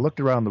fact that when I looked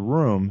around the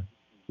room,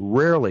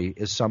 rarely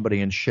is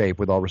somebody in shape,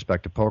 with all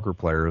respect to poker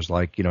players,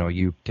 like,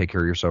 you take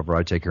care of yourself or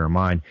I take care of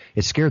mine.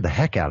 It scared the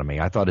heck out of me.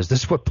 I thought, is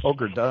this what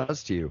poker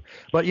does to you?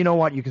 But you know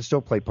what? You can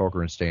still play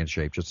poker and stay in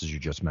shape, just as you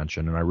just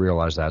mentioned, and I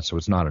realize that, so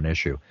it's not an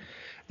issue.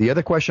 The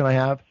other question I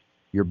have,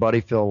 your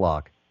buddy Phil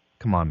Locke.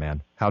 Come on,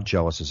 man. How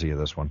jealous is he of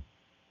this one?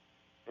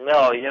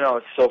 No,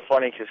 it's so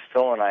funny because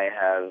Phil and I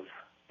have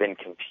been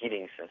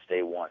competing since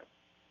day one,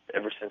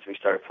 ever since we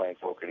started playing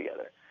poker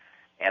together.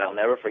 And I'll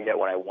never forget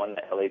when I won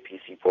the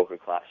LAPC Poker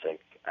Classic,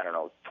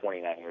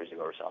 29 years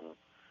ago or something.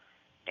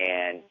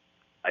 And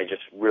I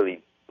just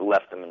really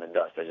left him in the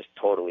dust. I just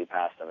totally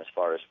passed him as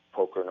far as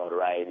poker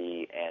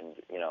notoriety and,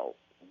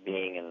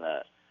 being in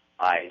the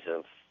eyes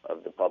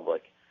of the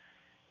public.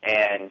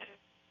 And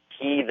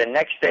he, the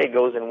next day,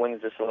 goes and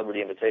wins the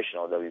Celebrity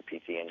Invitational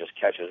WPT and just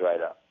catches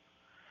right up.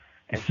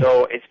 And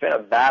so it's been a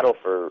battle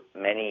for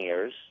many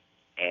years.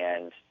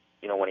 And,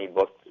 when he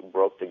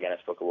broke the Guinness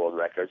Book of World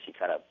Records, he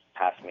kind of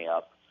passed me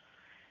up.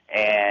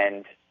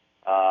 And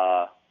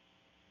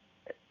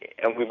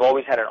we've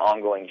always had an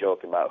ongoing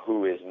joke about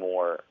who is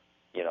more,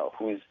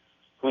 who's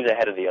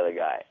ahead of the other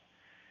guy.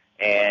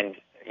 And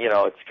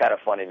it's kind of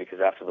funny because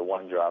after the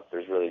one drop,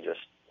 there's really just,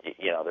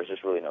 there's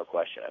just really no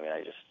question. I mean,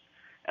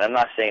 and I'm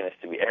not saying this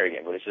to be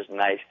arrogant, but it's just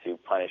nice to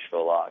punish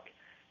Phil Laak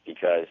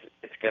because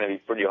it's going to be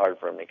pretty hard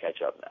for him to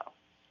catch up now.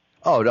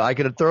 Oh, I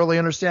can thoroughly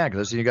understand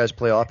because I've seen you guys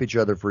play off each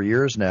other for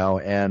years now.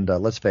 And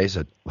let's face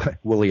it,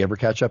 will he ever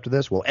catch up to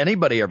this? Will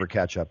anybody ever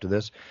catch up to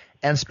this?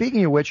 And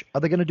speaking of which,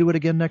 are they going to do it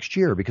again next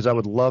year? Because I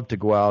would love to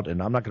go out,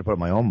 and I'm not going to put up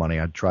my own money.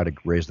 I'd try to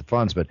raise the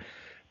funds. But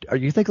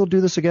you think they'll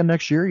do this again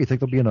next year? You think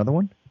there'll be another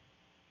one?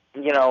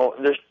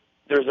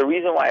 There's a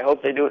reason why I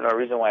hope they do it and a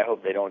reason why I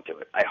hope they don't do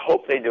it. I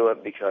hope they do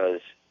it because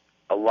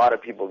a lot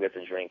of people get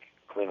to drink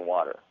clean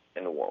water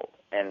in the world.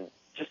 And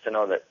just to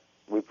know that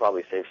we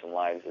probably saved some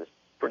lives is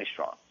pretty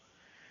strong.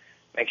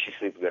 Makes you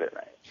sleep good at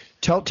night.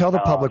 Tell the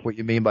public what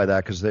you mean by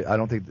that, because I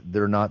don't think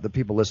the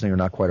people listening are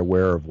not quite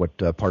aware of what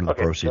part of the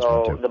proceeds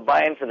went to. So the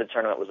buy-in for the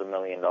tournament was $1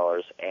 million,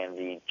 and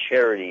the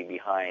charity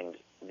behind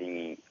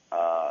the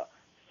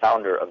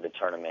founder of the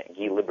tournament,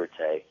 Guy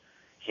Liberté,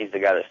 he's the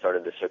guy that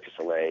started the Cirque du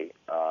Soleil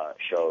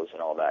shows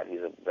and all that.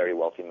 He's a very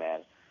wealthy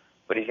man,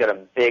 but he's got a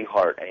big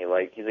heart, and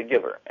he's a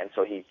giver, and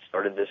so he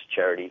started this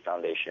charity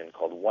foundation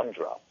called One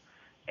Drop.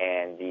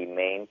 And the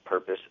main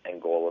purpose and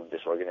goal of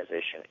this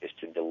organization is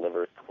to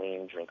deliver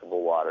clean,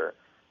 drinkable water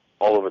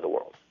all over the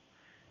world.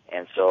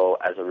 And so,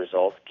 as a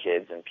result,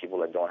 kids and people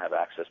that don't have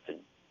access to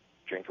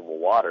drinkable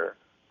water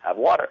have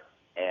water.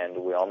 And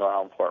we all know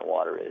how important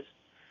water is.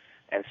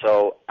 And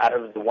so, out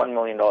of the $1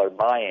 million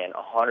buy-in,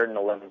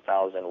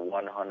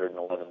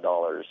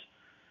 $111,111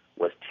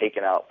 was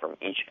taken out from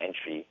each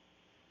entry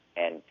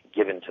and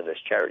given to this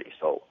charity.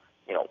 So,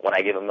 when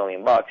I give $1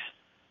 million,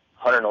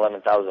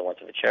 $111,000 went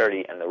to the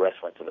charity, and the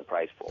rest went to the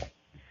prize pool.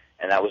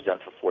 And that was done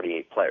for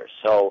 48 players.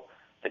 So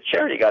the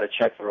charity got a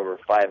check for over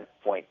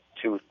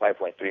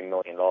 $5.3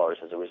 million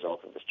as a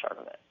result of this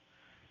tournament.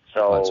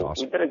 So that's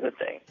awesome. We did a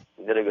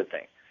good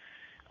thing.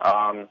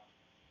 I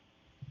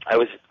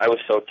was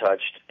so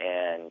touched,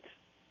 and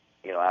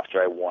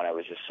after I won, I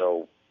was just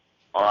so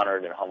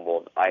honored and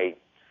humbled. I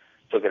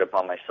took it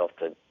upon myself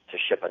to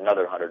ship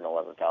another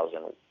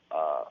 $111,000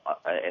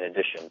 in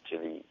addition to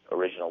the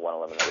original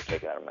 $111,000 that was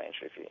taken out of my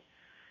entry fee.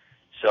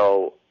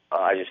 So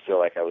I just feel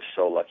like I was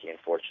so lucky and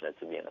fortunate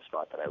to be in the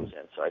spot that I was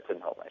in, so I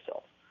couldn't help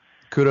myself.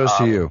 Kudos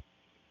to you.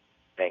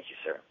 Thank you,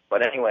 sir.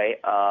 But anyway,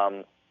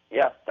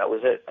 that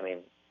was it. I mean,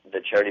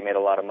 the charity made a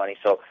lot of money.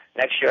 So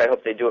next year I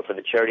hope they do it for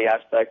the charity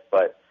aspect,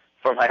 but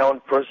for my own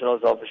personal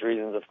selfish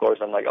reasons, of course,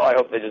 I'm like, I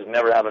hope they just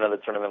never have another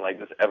tournament like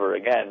this ever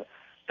again.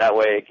 That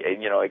way,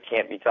 it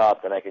can't be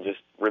topped, and I can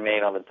just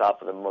remain on the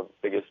top of the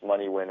biggest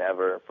money win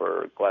ever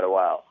for quite a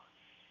while.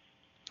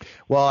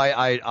 Well,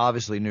 I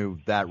obviously knew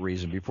that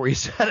reason before you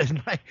said it,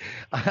 and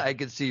I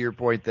could see your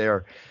point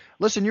there.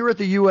 Listen, you were at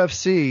the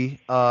UFC,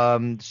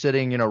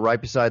 sitting,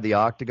 right beside the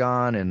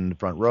octagon in the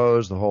front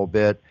rows, the whole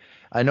bit.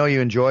 I know you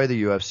enjoy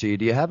the UFC.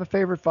 Do you have a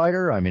favorite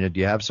fighter? I mean, do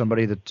you have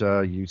somebody that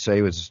you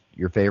say was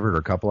your favorite, or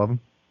a couple of them?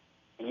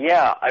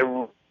 Yeah, I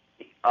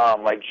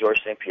like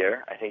Georges St.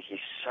 Pierre. I think he's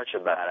such a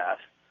badass.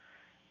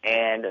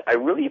 And I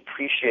really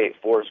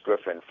appreciate Forrest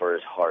Griffin for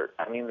his heart.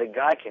 I mean, the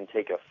guy can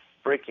take a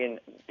freaking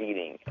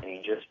beating, and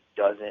he just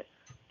doesn't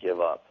give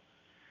up.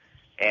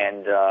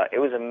 And it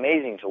was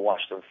amazing to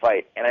watch them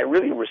fight. And I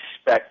really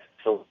respect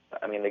Phil.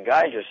 I mean, the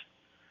guy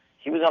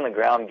he was on the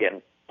ground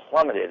getting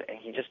plummeted, and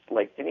he just,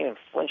 didn't even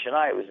flinch an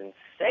eye. It was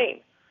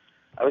insane.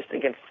 I was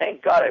thinking,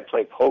 thank God I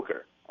play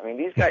poker. I mean,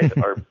 these guys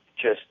are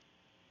just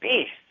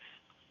beasts.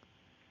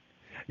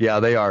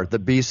 Yeah, they are the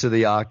beasts of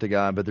the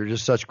octagon, but they're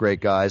just such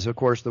great guys. Of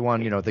course, the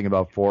one, thing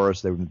about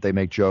Forrest, they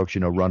make jokes,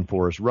 run,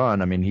 Forrest,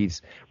 run. I mean, he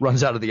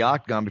runs out of the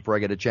octagon before I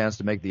get a chance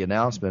to make the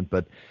announcement,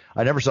 but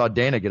I never saw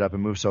Dana get up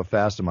and move so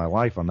fast in my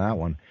life on that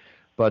one.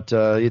 But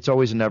it's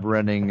always a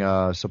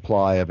never-ending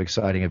supply of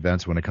exciting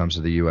events when it comes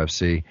to the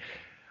UFC.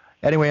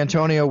 Anyway,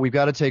 Antonio, we've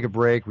got to take a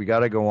break. We got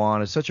to go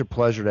on. It's such a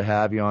pleasure to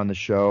have you on the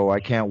show. I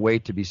can't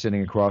wait to be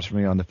sitting across from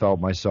you on the felt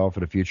myself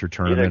at a future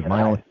tournament.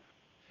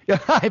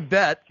 I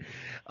bet.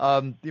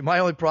 My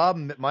only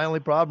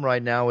problem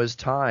right now is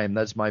time.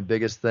 That's my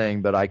biggest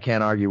thing, but I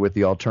can't argue with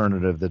the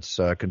alternative that's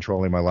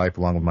controlling my life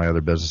along with my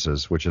other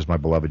businesses, which is my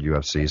beloved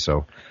UFC,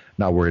 so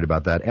not worried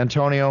about that.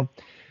 Antonio,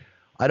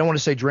 I don't want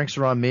to say drinks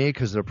are on me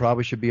because they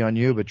probably should be on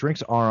you, but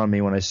drinks are on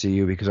me when I see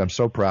you because I'm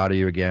so proud of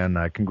you again.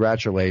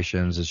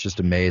 Congratulations. It's just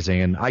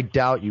amazing, and I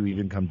doubt you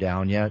even come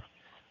down yet,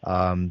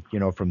 from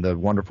the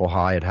wonderful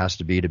high it has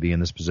to be in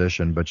this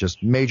position, but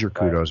just major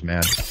kudos,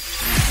 man.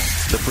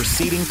 The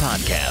preceding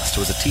podcast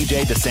was a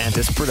TJ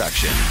DeSantis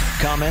production.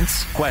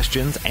 Comments,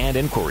 questions, and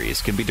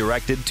inquiries can be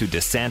directed to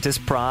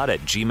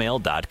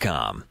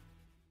DeSantisProd@gmail.com.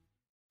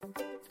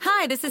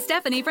 Hi, this is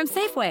Stephanie from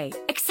Safeway.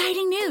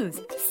 Exciting news!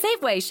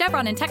 Safeway,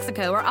 Chevron, and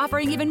Texaco are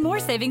offering even more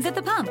savings at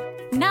the pump.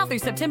 Now through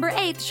September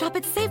 8th, shop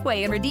at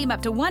Safeway and redeem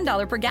up to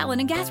 $1 per gallon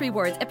in gas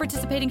rewards at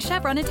participating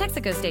Chevron and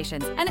Texaco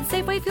stations and at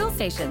Safeway fuel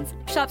stations.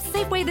 Shop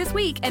Safeway this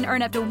week and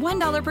earn up to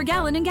 $1 per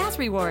gallon in gas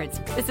rewards.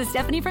 This is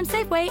Stephanie from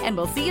Safeway, and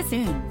we'll see you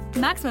soon.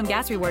 Maximum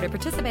gas reward at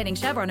participating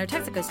Chevron or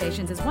Texaco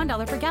stations is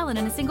 $1 per gallon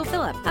in a single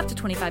fill-up, up to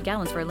 25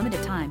 gallons for a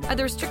limited time.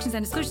 Other restrictions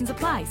and exclusions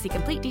apply. See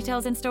complete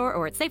details in store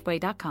or at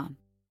Safeway.com.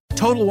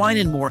 Total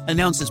Wine & More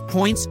announces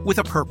points with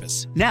a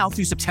purpose. Now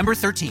through September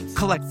 13th,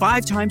 collect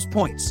 5 times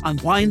points on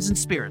wines and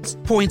spirits.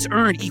 Points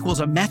earned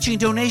equals a matching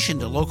donation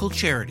to local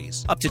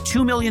charities. Up to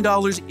 $2 million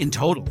in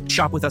total.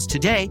 Shop with us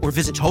today or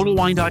visit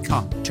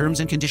TotalWine.com. Terms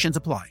and conditions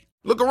apply.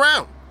 Look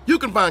around. You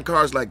can find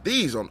cars like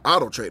these on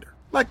AutoTrader.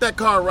 Like that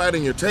car right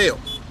in your tail.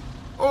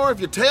 Or if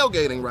you're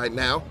tailgating right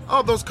now,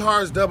 all those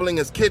cars doubling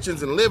as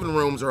kitchens and living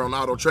rooms are on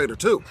AutoTrader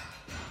too.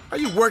 Are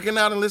you working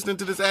out and listening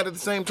to this ad at the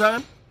same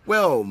time?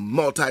 Well,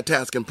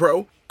 multitasking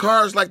pro,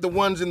 cars like the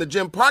ones in the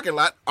gym parking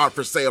lot are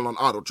for sale on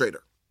AutoTrader.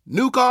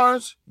 New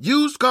cars,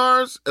 used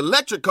cars,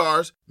 electric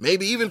cars,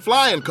 maybe even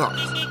flying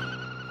cars.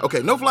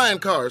 Okay, no flying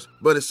cars,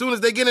 but as soon as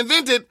they get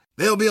invented,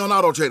 they'll be on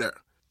AutoTrader.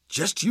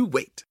 Just you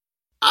wait.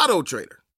 AutoTrader.